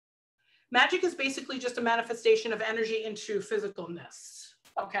 magic is basically just a manifestation of energy into physicalness,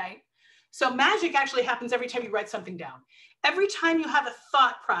 okay? So magic actually happens every time you write something down. Every time you have a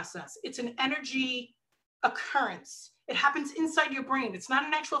thought process, it's an energy occurrence. It happens inside your brain. It's not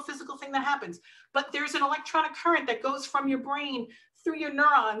an actual physical thing that happens, but there's an electronic current that goes from your brain through your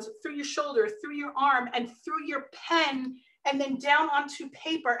neurons, through your shoulder, through your arm, and through your pen, and then down onto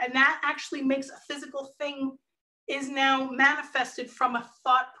paper. And that actually makes a physical thing is now manifested from a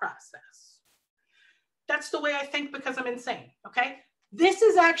thought process. That's the way I think because I'm insane, okay? This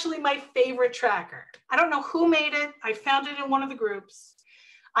is actually my favorite tracker. I don't know who made it. I found it in one of the groups.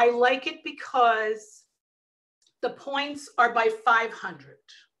 I like it because the points are by 500.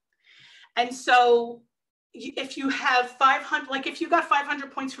 And so if you have 500, like if you got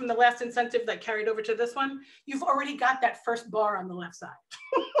 500 points from the last incentive that carried over to this one, you've already got that first bar on the left side.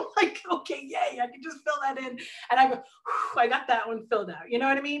 Like, okay, yay, I can just fill that in. And I go, I got that one filled out. You know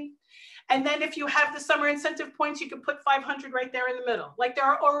what I mean? And then if you have the summer incentive points, you can put 500 right there in the middle. Like there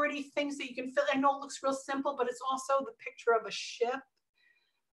are already things that you can fill. I know it looks real simple, but it's also the picture of a ship,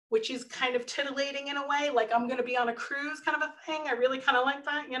 which is kind of titillating in a way. Like I'm going to be on a cruise kind of a thing. I really kind of like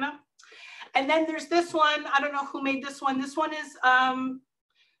that, you know? And then there's this one. I don't know who made this one. This one is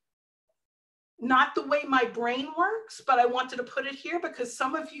not the way my brain works, but I wanted to put it here because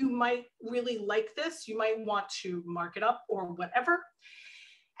some of you might really like this. You might want to mark it up or whatever.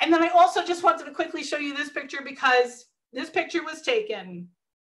 And then I also just wanted to quickly show you this picture because this picture was taken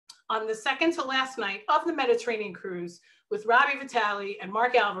on the second to last night of the Mediterranean cruise with Robbie Vitale and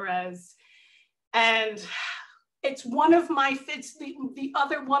Mark Alvarez. And it's one of my, it's the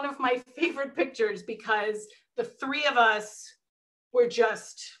other one of my favorite pictures because the three of us were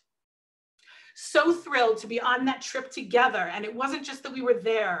just so thrilled to be on that trip together. And it wasn't just that we were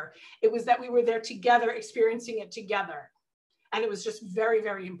there, it was that we were there together, experiencing it together. And it was just very,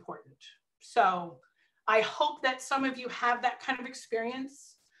 very important. So I hope that some of you have that kind of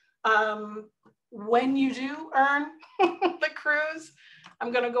experience. When you do earn the cruise,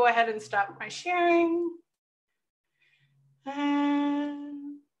 I'm going to go ahead and stop my sharing.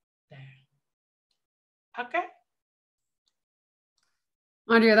 And there. Okay.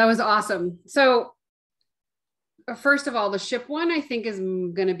 Andrea, that was awesome. So first of all, the ship one, I think is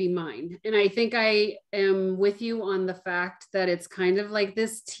going to be mine. And I think I am with you on the fact that it's kind of like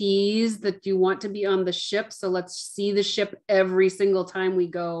this tease that you want to be on the ship. So let's see the ship every single time we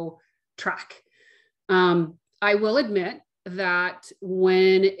go track. I will admit that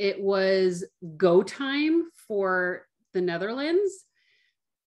when it was go time for the Netherlands,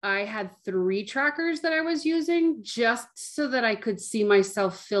 I had 3 trackers that I was using just so that I could see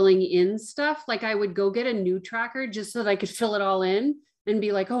myself filling in stuff. Like I would go get a new tracker just so that I could fill it all in and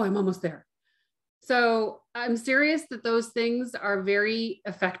be like, oh, I'm almost there. So I'm serious that those things are very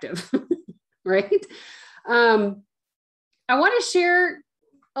effective, right? I want to share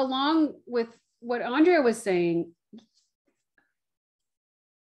along with what Andrea was saying.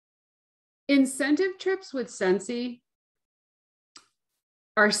 Incentive trips with Scentsy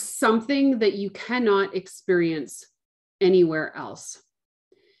are something that you cannot experience anywhere else.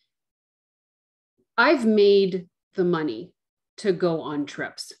 I've made the money to go on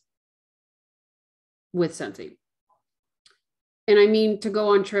trips with Scentsy. And I mean to go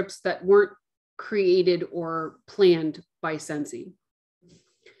on trips that weren't created or planned by Scentsy.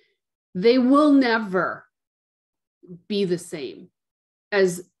 They will never be the same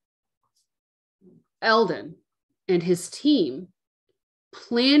as Eldon and his team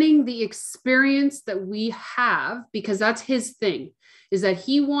planning the experience that we have, because that's his thing, is that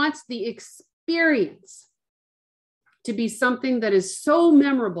he wants the experience to be something that is so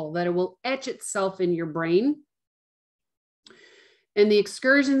memorable that it will etch itself in your brain. And the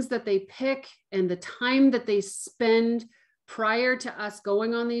excursions that they pick and the time that they spend prior to us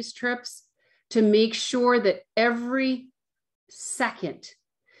going on these trips to make sure that every second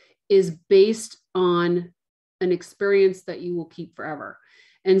is based on an experience that you will keep forever.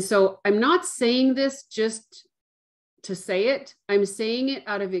 And so I'm not saying this just to say it. I'm saying it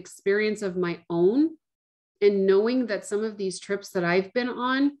out of experience of my own and knowing that some of these trips that I've been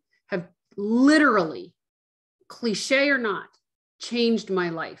on have literally, cliche or not, changed my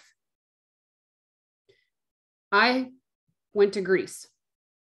life. I went to Greece.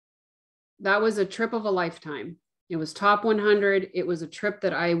 That was a trip of a lifetime. It was top 100. It was a trip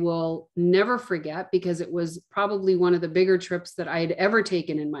that I will never forget because it was probably one of the bigger trips that I had ever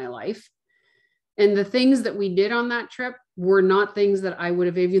taken in my life. And the things that we did on that trip were not things that I would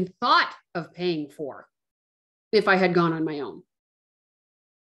have even thought of paying for if I had gone on my own.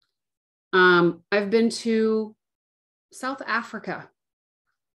 I've been to South Africa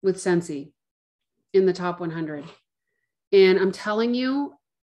with Scentsy in the top 100. And I'm telling you,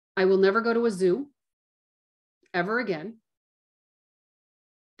 I will never go to a zoo ever again.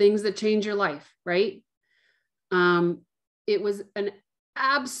 Things that change your life, right? It was an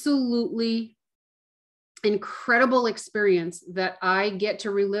absolutely incredible experience that I get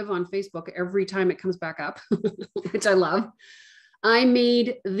to relive on Facebook every time it comes back up, which I love. I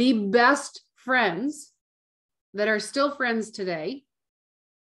made the best friends that are still friends today.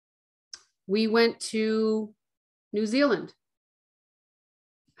 We went to New Zealand,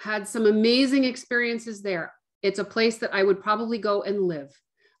 had some amazing experiences there. It's a place that I would probably go and live.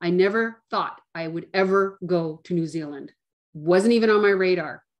 I never thought I would ever go to New Zealand. Wasn't even on my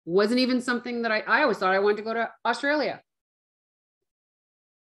radar. Wasn't even something that I always thought I wanted to go to Australia.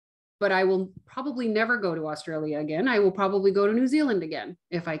 But I will probably never go to Australia again. I will probably go to New Zealand again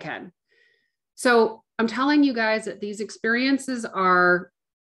if I can. So I'm telling you guys that these experiences are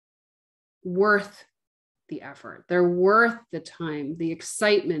worth the effort. They're worth the time, the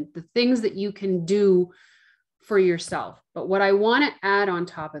excitement, the things that you can do for yourself. But what I want to add on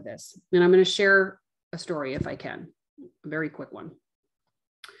top of this, and I'm going to share a story if I can, a very quick one.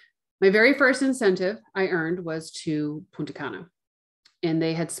 My very first incentive I earned was to Punta Cana, and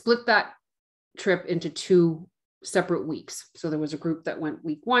they had split that trip into 2 separate weeks. So there was a group that went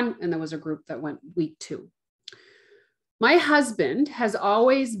week 1 and there was a group that went week 2. My husband has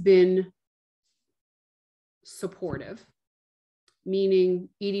always been supportive, meaning,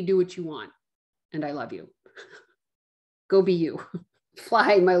 Edie, do what you want. And I love you. Go be you.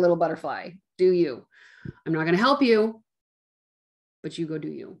 Fly, my little butterfly. Do you. I'm not going to help you, but you go do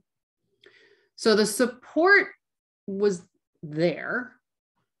you. So the support was there,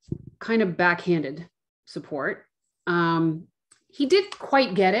 kind of backhanded support. He didn't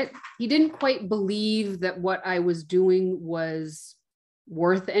quite get it. He didn't quite believe that what I was doing was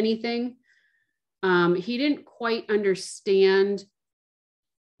worth anything. He didn't quite understand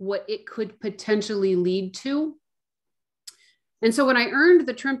what it could potentially lead to. And so when I earned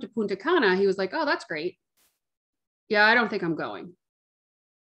the trip to Punta Cana, he was like, oh, that's great. Yeah, I don't think I'm going.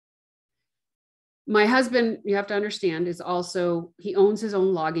 My husband, you have to understand, is also, he owns his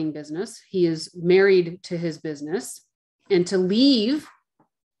own logging business. He is married to his business, and to leave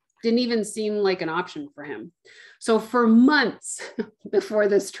didn't even seem like an option for him. So for months before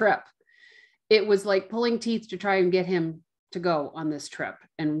this trip, it was like pulling teeth to try and get him to go on this trip.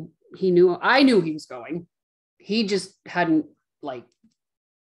 And I knew he was going. He just hadn't like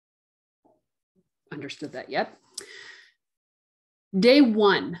understood that yet. Day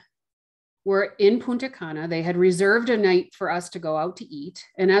one, we're in Punta Cana. They had reserved a night for us to go out to eat.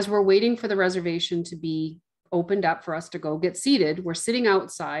 And as we're waiting for the reservation to be opened up for us to go get seated, we're sitting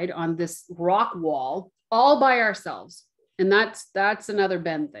outside on this rock wall all by ourselves. And that's another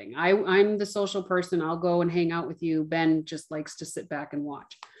Ben thing. I'm the social person. I'll go and hang out with you. Ben just likes to sit back and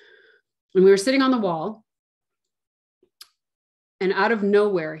watch. And we were sitting on the wall. And out of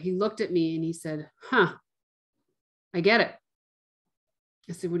nowhere, he looked at me and he said, huh, I get it.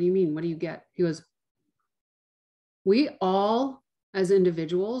 I said, what do you mean? What do you get? He goes, we all as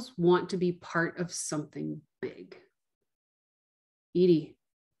individuals want to be part of something big. Edie,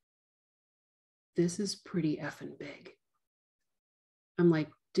 this is pretty effing big. I'm like,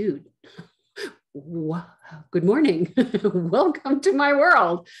 dude, good morning. Welcome to my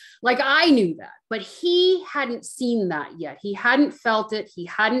world. Like, I knew that, but he hadn't seen that yet. He hadn't felt it. He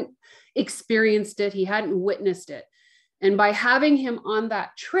hadn't experienced it. He hadn't witnessed it. And by having him on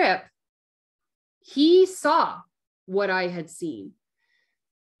that trip, he saw what I had seen.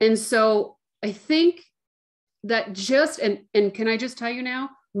 And so I think that and can I just tell you now,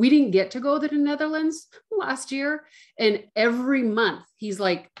 we didn't get to go to the Netherlands last year. And every month he's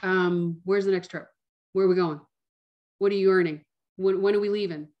like, where's the next trip? Where are we going? What are you earning? When are we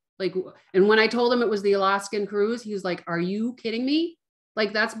leaving? Like, and when I told him it was the Alaskan cruise, he was like, are you kidding me?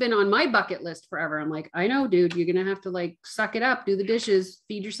 Like, that's been on my bucket list forever. I'm like, I know, dude, you're going to have to like suck it up, do the dishes,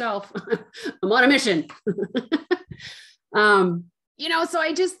 feed yourself. I'm on a mission. So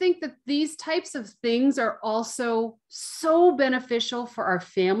I just think that these types of things are also so beneficial for our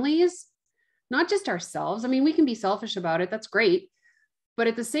families, not just ourselves. I mean, we can be selfish about it. That's great. But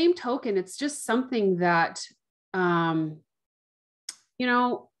at the same token, it's just something that, our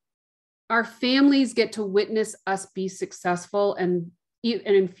families get to witness us be successful. And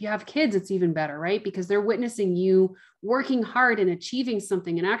if you have kids, it's even better, right? Because they're witnessing you working hard and achieving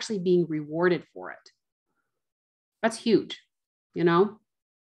something and actually being rewarded for it. That's huge,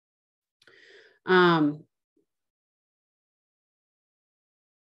 I'm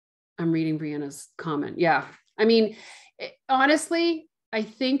reading Brianna's comment. Yeah. I mean, honestly, I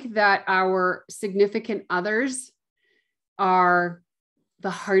think that our significant others are the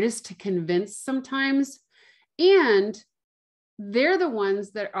hardest to convince sometimes. And they're the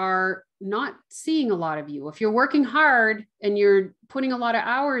ones that are not seeing a lot of you. If you're working hard and you're putting a lot of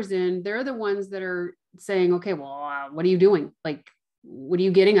hours in, they're the ones that are saying, okay, well, what are you doing? Like, what are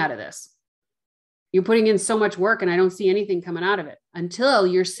you getting out of this? You're putting in so much work and I don't see anything coming out of it, until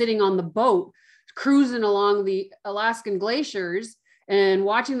you're sitting on the boat, cruising along the Alaskan glaciers and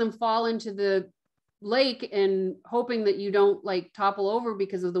watching them fall into the lake and hoping that you don't like topple over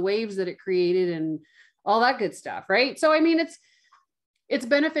because of the waves that it created and all that good stuff. Right. So, I mean, it's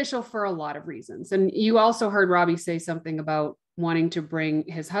beneficial for a lot of reasons. And you also heard Robbie say something about wanting to bring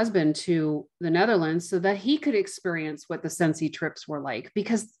his husband to the Netherlands so that he could experience what the Scentsy trips were like,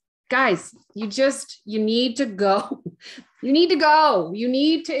 because guys, you need to go. You need to go. You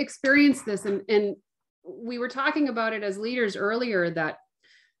need to experience this. And we were talking about it as leaders earlier, that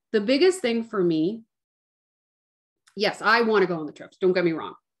the biggest thing for me, yes, I want to go on the trips. Don't get me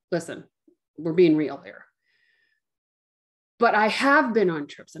wrong. Listen, we're being real here. But I have been on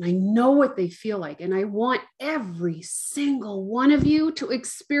trips and I know what they feel like. And I want every single one of you to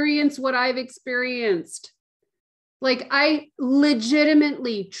experience what I've experienced. Like, I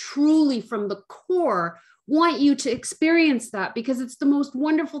legitimately, truly, from the core, want you to experience that, because it's the most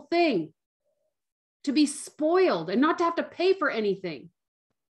wonderful thing to be spoiled and not to have to pay for anything.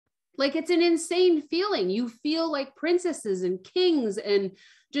 Like, it's an insane feeling. You feel like princesses and kings and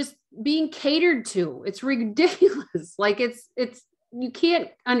just being catered to. It's ridiculous. Like, it's you can't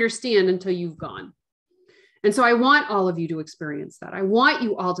understand until you've gone. And so I want all of you to experience that. I want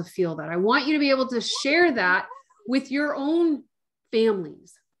you all to feel that. I want you to be able to share that with your own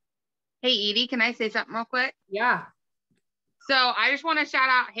families. Hey, Edie, can I say something real quick? Yeah. So I just want to shout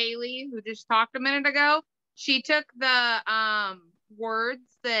out Haley, who just talked a minute ago. She took the words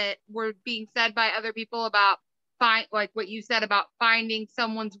that were being said by other people about like what you said about finding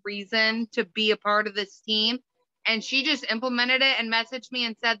someone's reason to be a part of this team. And she just implemented it and messaged me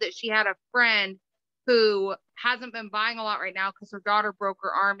and said that she had a friend who hasn't been buying a lot right now because her daughter broke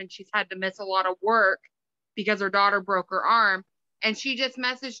her arm and she's had to miss a lot of work because her daughter broke her arm. And she just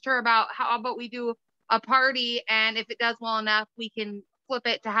messaged her about how about we do a party, and if it does well enough, we can flip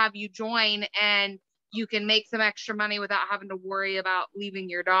it to have you join and you can make some extra money without having to worry about leaving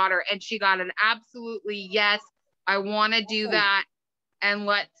your daughter. And she got an absolutely yes, I want to do that, and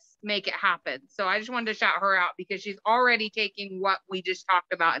let's make it happen. So I just wanted to shout her out because she's already taking what we just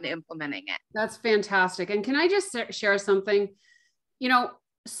talked about and implementing it. That's fantastic. And can I just share something? You know,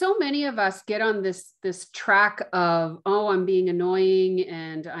 so many of us get on this track of, oh, I'm being annoying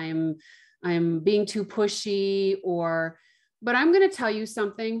and I'm being too pushy, but I'm going to tell you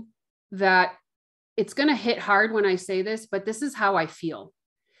something that it's going to hit hard when I say this, but this is how I feel.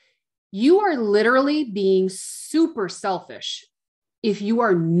 You are literally being super selfish if you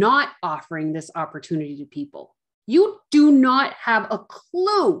are not offering this opportunity to people. You do not have a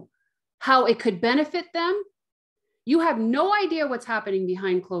clue how it could benefit them. You have no idea what's happening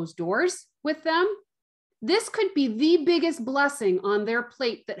behind closed doors with them. This could be the biggest blessing on their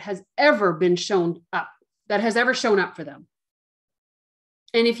plate that has ever been shown up, for them.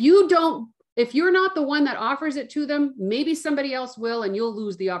 And if you're not the one that offers it to them, maybe somebody else will, and you'll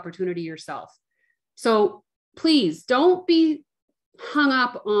lose the opportunity yourself. So please don't be hung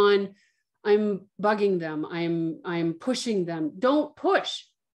up on, I'm bugging them, I'm pushing them. Don't push.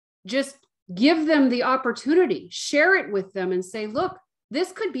 Just give them the opportunity, share it with them and say, look,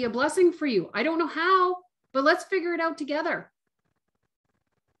 this could be a blessing for you. I don't know how, but let's figure it out together.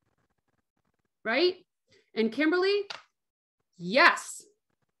 Right? And Kimberly, yes,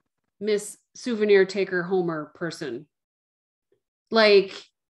 Miss Souvenir Taker Homer person. Like,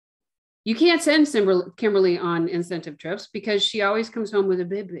 you can't send Kimberly on incentive trips because she always comes home with a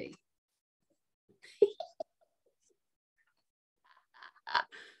baby.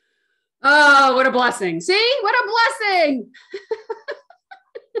 Oh, what a blessing. See, what a blessing.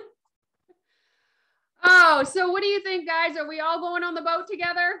 Oh, so what do you think, guys? Are we all going on the boat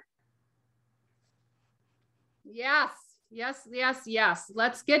together? Yes, yes, yes, yes.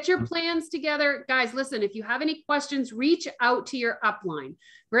 Let's get your plans together. Guys, listen, if you have any questions, reach out to your upline.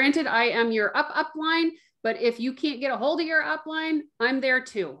 Granted, I am your upline, but if you can't get a hold of your upline, I'm there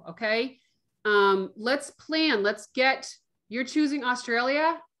too, okay? Let's plan. You're choosing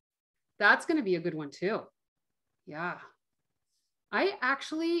Australia. That's going to be a good one too. Yeah.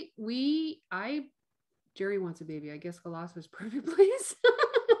 Jerry wants a baby. I guess Galasa is perfect place.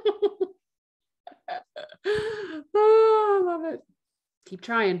 Oh, I love it. Keep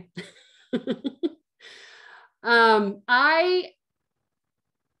trying.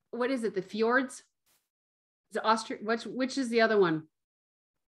 What is it? The fjords? Is it Austria? Which is the other one?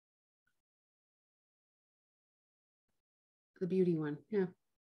 The beauty one. Yeah.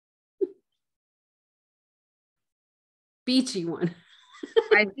 Beachy one.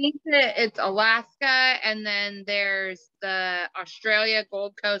 I think that it's Alaska, and then there's the Australia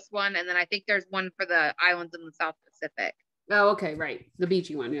Gold Coast one, and then I think there's one for the islands in the South Pacific. Oh, okay, right. The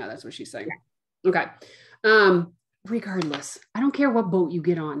beachy one. Yeah, that's what she's saying. Yeah. Okay. Regardless, I don't care what boat you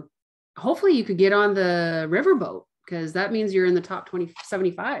get on. Hopefully you could get on the river boat because that means you're in the top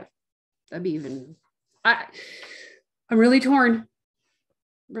 75. That'd be even. I'm really torn.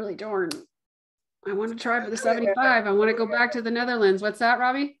 Really torn. I want to try for the 75. I want to go back to the Netherlands. What's that,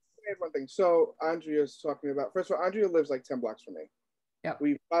 Robbie? One thing. So Andrea's talking about, first of all, Andrea lives like 10 blocks from me. Yeah.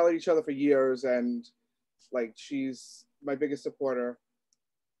 We followed each other for years and like she's my biggest supporter.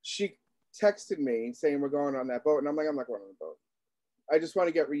 She texted me saying we're going on that boat. And I'm like, I'm not going on the boat. I just want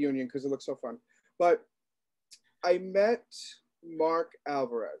to get reunion because it looks so fun. But I met Mark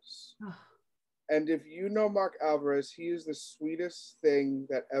Alvarez. And if you know Mark Alvarez, he is the sweetest thing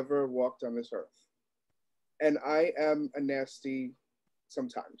that ever walked on this earth. And I am a nasty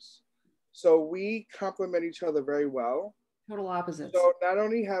sometimes. So we complement each other very well. Total opposites. So not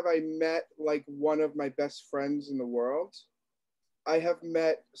only have I met like one of my best friends in the world, I have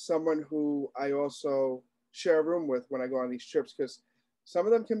met someone who I also share a room with when I go on these trips because some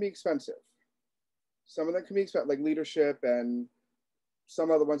of them can be expensive. Some of them can be expensive, like leadership and some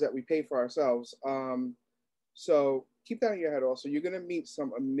other ones that we pay for ourselves. So keep that in your head also. You're going to meet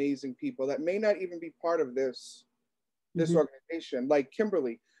some amazing people that may not even be part of this organization. Like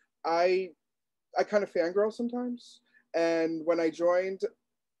Kimberly, I kind of fangirl sometimes. And when I joined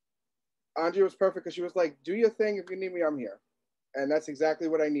Andrea was perfect because she was like, do your thing. If you need me, I'm here. And that's exactly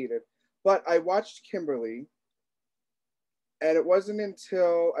what I needed. But I watched Kimberly, and it wasn't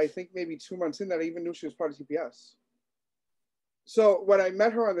until I think maybe 2 months in that I even knew she was part of TPS. So when I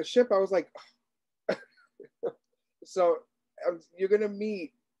met her on the ship, I was like, so you're going to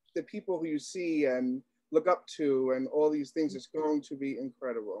meet the people who you see and look up to and all these things. It's going to be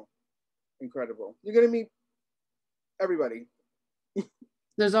incredible. Incredible. You're going to meet everybody.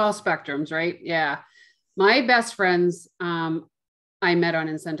 There's all spectrums, right? Yeah. My best friends, I met on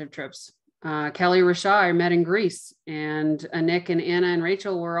incentive trips. Kelly Rashaw, I met in Greece, and Nick and Anna and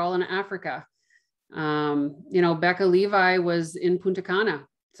Rachel were all in Africa. Becca Levi was in Punta Cana.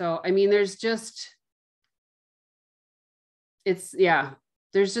 So, I mean, there's just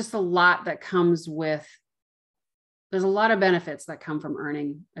a lot that comes with, there's a lot of benefits that come from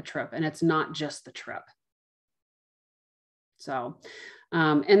earning a trip, and it's not just the trip. So,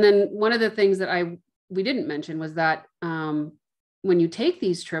 and then one of the things that we didn't mention was that when you take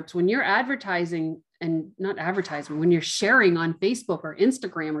these trips, when you're advertising, and not advertising, when you're sharing on Facebook or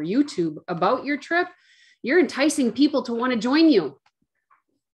Instagram or YouTube about your trip, you're enticing people to want to join you.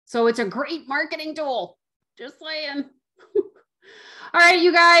 So it's a great marketing tool. Just saying. All right,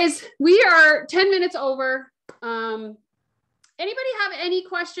 you guys, we are 10 minutes over. Anybody have any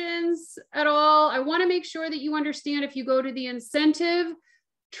questions at all? I want to make sure that you understand, if you go to the incentive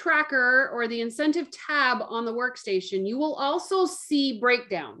tracker or the incentive tab on the workstation, you will also see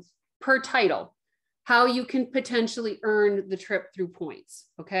breakdowns per title, how you can potentially earn the trip through points.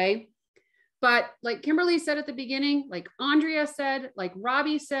 Okay. But like Kimberly said at the beginning, like Andrea said, like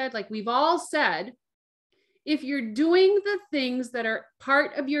Robbie said, like we've all said, if you're doing the things that are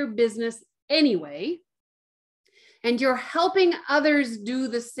part of your business anyway, and you're helping others do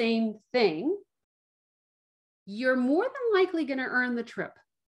the same thing, you're more than likely going to earn the trip,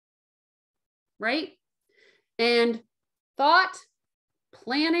 right? And thought,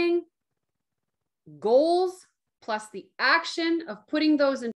 planning, goals, plus the action of putting those in